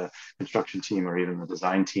unrelated to the construction team or even the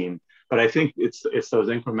design team. But I think it's those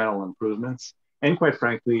incremental improvements. And quite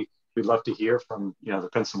frankly, we'd love to hear from the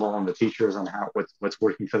principal and the teachers on what's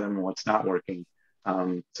working for them and what's not working.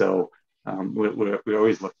 We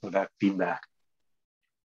always look for that feedback.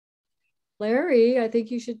 Larry, I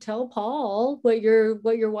think you should tell Paul what your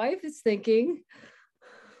wife is thinking.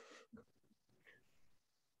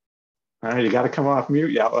 All right, you got to come off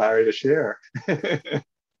mute, Larry, to share.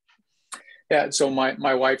 Yeah, so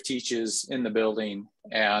my wife teaches in the building,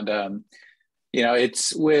 and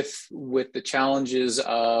it's with the challenges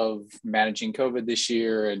of managing COVID this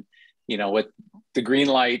year, and with the green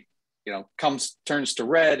light, turns to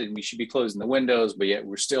red, and we should be closing the windows, but yet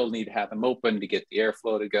we still need to have them open to get the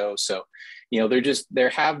airflow to go. So, there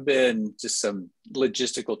have been just some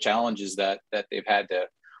logistical challenges that they've had to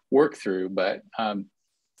work through, but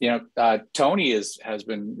Tony has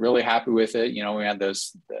been really happy with it. We had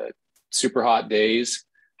the super hot days,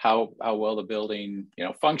 how well the building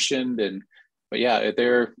functioned, but yeah,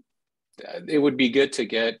 it would be good to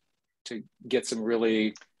get some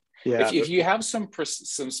really. Yeah. If you have some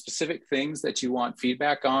specific things that you want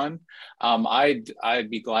feedback on, I'd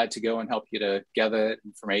be glad to go and help you to gather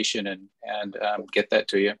information and get that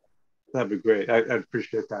to you. That'd be great. I'd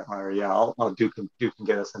appreciate that, Larry. Yeah, I'll Duke can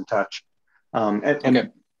get us in touch. Okay.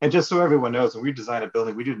 And just so everyone knows, when we design a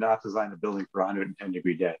building, we do not design a building for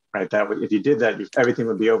 110-degree day, right? If you did that, everything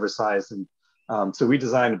would be oversized. And so we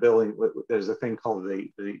design a building. There's a thing called the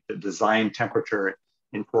design temperature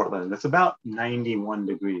in Portland, and it's about 91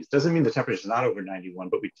 degrees. Doesn't mean the temperature is not over 91,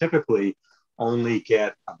 but we typically only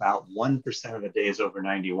get about 1% of the days over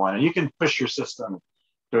 91. And you can push your system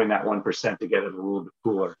during that 1% to get it a little bit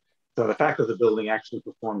cooler. So the fact that the building actually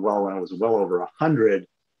performed well when it was well over 100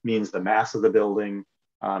 means the mass of the building.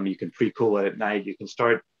 You can pre-cool it at night. You can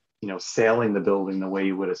start, sailing the building the way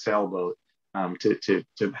you would a sailboat to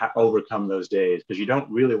overcome those days, because you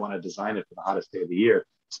don't really want to design it for the hottest day of the year,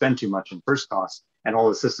 spend too much in first costs, and all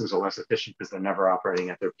the systems are less efficient because they're never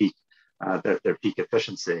operating at their peak, their peak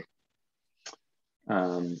efficiency.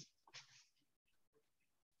 All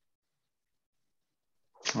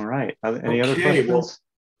right. Any other questions? Well,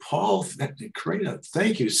 Paul, Karina,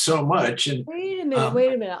 thank you so much. And wait a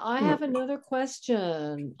minute. I have another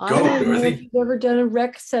question. I don't know if you've ever done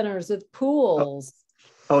rec centers with pools.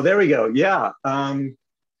 Oh, there we go. Yeah.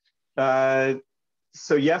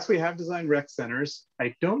 So yes, we have designed rec centers.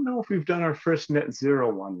 I don't know if we've done our first net zero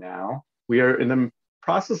one now. We are in the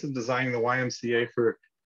process of designing the YMCA for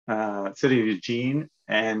City of Eugene,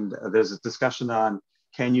 and there's a discussion on,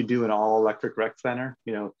 can you do an all electric rec center?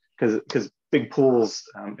 Because big pools,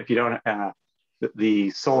 if you don't have the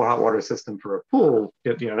solar hot water system for a pool,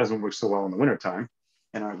 it doesn't work so well in the wintertime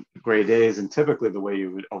and on gray days. And typically the way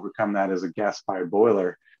you would overcome that is a gas-fired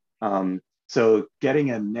boiler. So getting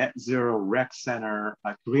a net zero rec center,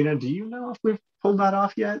 Karina, do you know if we've pulled that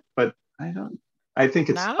off yet? But I think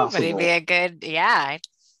it's possible. But it'd be a good,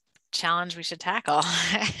 challenge we should tackle.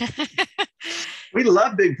 We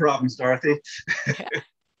love big problems, Dorothy. Yeah.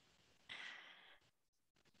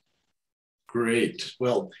 Great.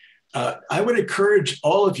 Well, I would encourage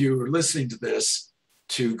all of you who are listening to this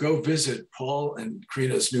to go visit Paul and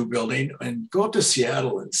Karina's new building and go up to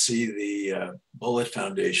Seattle and see the Bullitt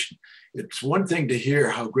Foundation. It's one thing to hear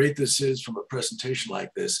how great this is from a presentation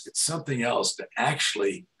like this. It's something else to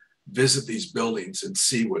actually visit these buildings and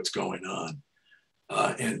see what's going on.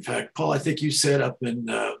 In fact, Paul, I think you said up in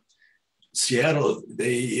Seattle,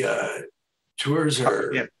 tours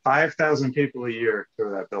are... Yeah, 5,000 people a year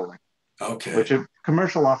tour that building. Okay. Which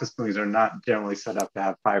commercial office buildings are not generally set up to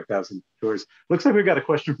have 5,000 tours. Looks like we got a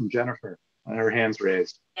question from Jennifer. Her hand's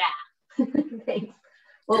raised. Yeah, thanks.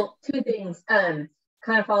 Well, two things. Kind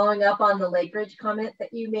of following up on the Lake Ridge comment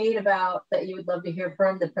that you made about that you would love to hear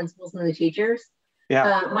from the principals and the teachers.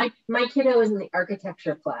 Yeah. My kiddo is in the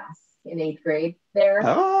architecture class in 8th grade there.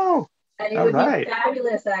 Oh. And it would be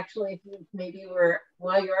fabulous, actually, if you maybe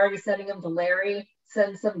while you're already sending them to Larry,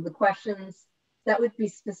 send some of the questions that would be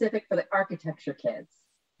specific for the architecture kids.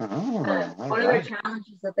 One of their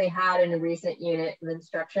challenges that they had in a recent unit of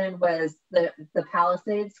instruction was the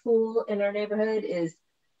Palisade School in our neighborhood is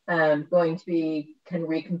going to be kind of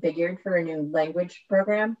reconfigured for a new language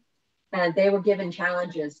program. And they were given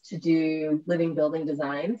challenges to do living building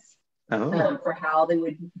designs for how they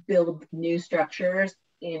would build new structures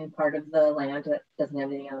in part of the land that doesn't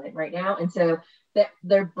have anything on it right now. And so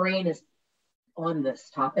their brain is on this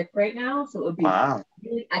topic right now. So it would be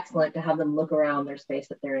really excellent to have them look around their space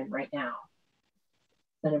that they're in right now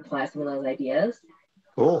and apply some of those ideas.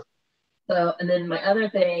 Cool. So, and then my other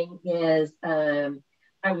thing is,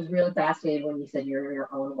 I was really fascinated when you said you're your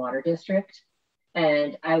own water district.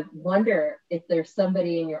 And I wonder if there's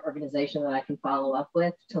somebody in your organization that I can follow up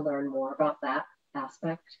with to learn more about that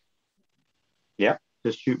aspect. Yeah,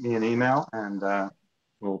 just shoot me an email and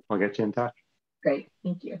we'll get you in touch. Great,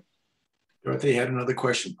 thank you. Dorothy had another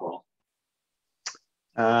question, Paul.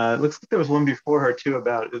 Looks like there was one before her too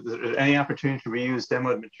about is there any opportunity to reuse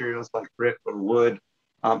demoed materials like brick or wood.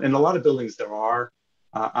 In a lot of buildings there are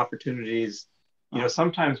opportunities. You know,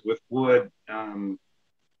 sometimes with wood, you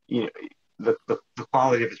know, the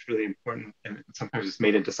quality of it's really important, and sometimes it's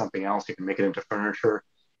made into something else. You can make it into furniture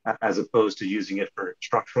as opposed to using it for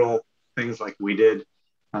structural things like we did.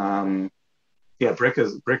 Yeah, brick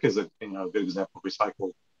is a good example of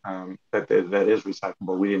recycled. That is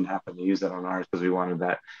recyclable. We didn't happen to use that on ours because we wanted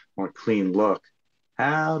that more clean look.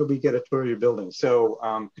 How do we get a tour of your building?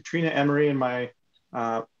 So Katrina Emery in my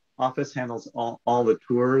office handles all the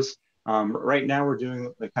tours. Right now we're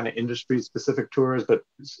doing the kind of industry specific tours, but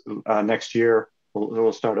next year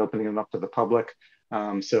we'll start opening them up to the public.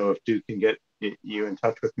 So if Duke can get you in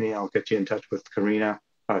touch with me, I'll get you in touch with Katrina,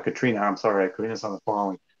 I'm sorry, Karina's on the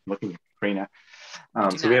phone. I'm looking at Karina.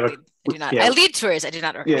 So we have I lead tours. I do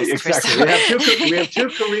not organize exactly. Tours. We have two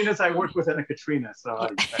Karinas I work with and a Katrina, so I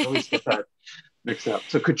always get that mixed up.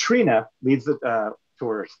 So Katrina leads the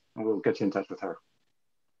tours, and we'll get you in touch with her.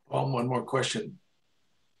 Paul, one more question.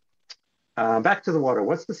 Back to the water.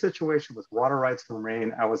 What's the situation with water rights from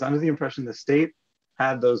rain? I was under the impression the state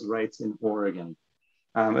had those rights in Oregon.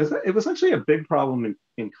 It was actually a big problem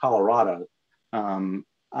in Colorado.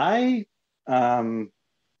 I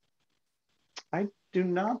do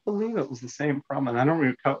not believe it was the same problem, and I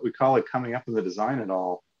don't recall it coming up in the design at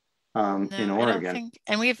all in Oregon. I don't think,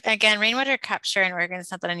 and we've, again, rainwater capture in Oregon is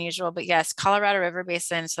not that unusual, but yes, Colorado River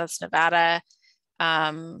Basin, so that's Nevada,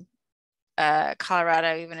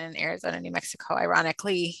 Colorado, even in Arizona, New Mexico,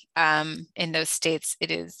 ironically, in those states,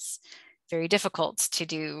 it is very difficult to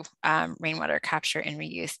do rainwater capture and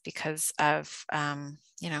reuse because of,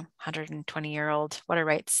 120-year-old water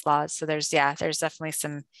rights laws. So there's definitely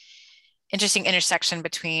some interesting intersection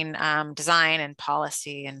between design and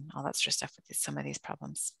policy and all that sort of stuff with some of these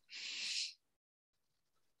problems.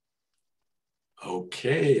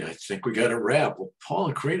 Okay, I think we got a wrap. Well, Paul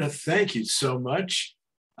and Karina, thank you so much.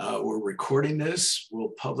 We're recording this.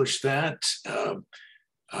 We'll publish that.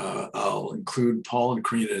 I'll include Paul and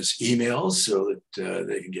Karina's emails so that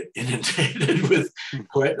they can get inundated with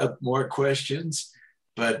quite more questions.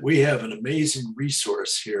 But we have an amazing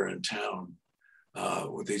resource here in town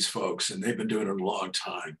with these folks, and they've been doing it a long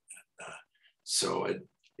time. So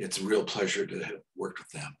it's a real pleasure to have worked with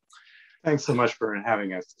them. Thanks so much for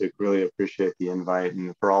having us, Duke. Really appreciate the invite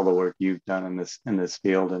and for all the work you've done in this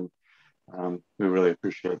field. And we really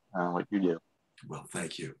appreciate what you do. Well,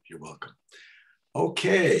 thank you. You're welcome.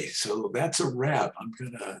 Okay, so that's a wrap. I'm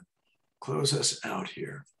going to close us out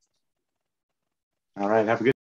here. All right, have a good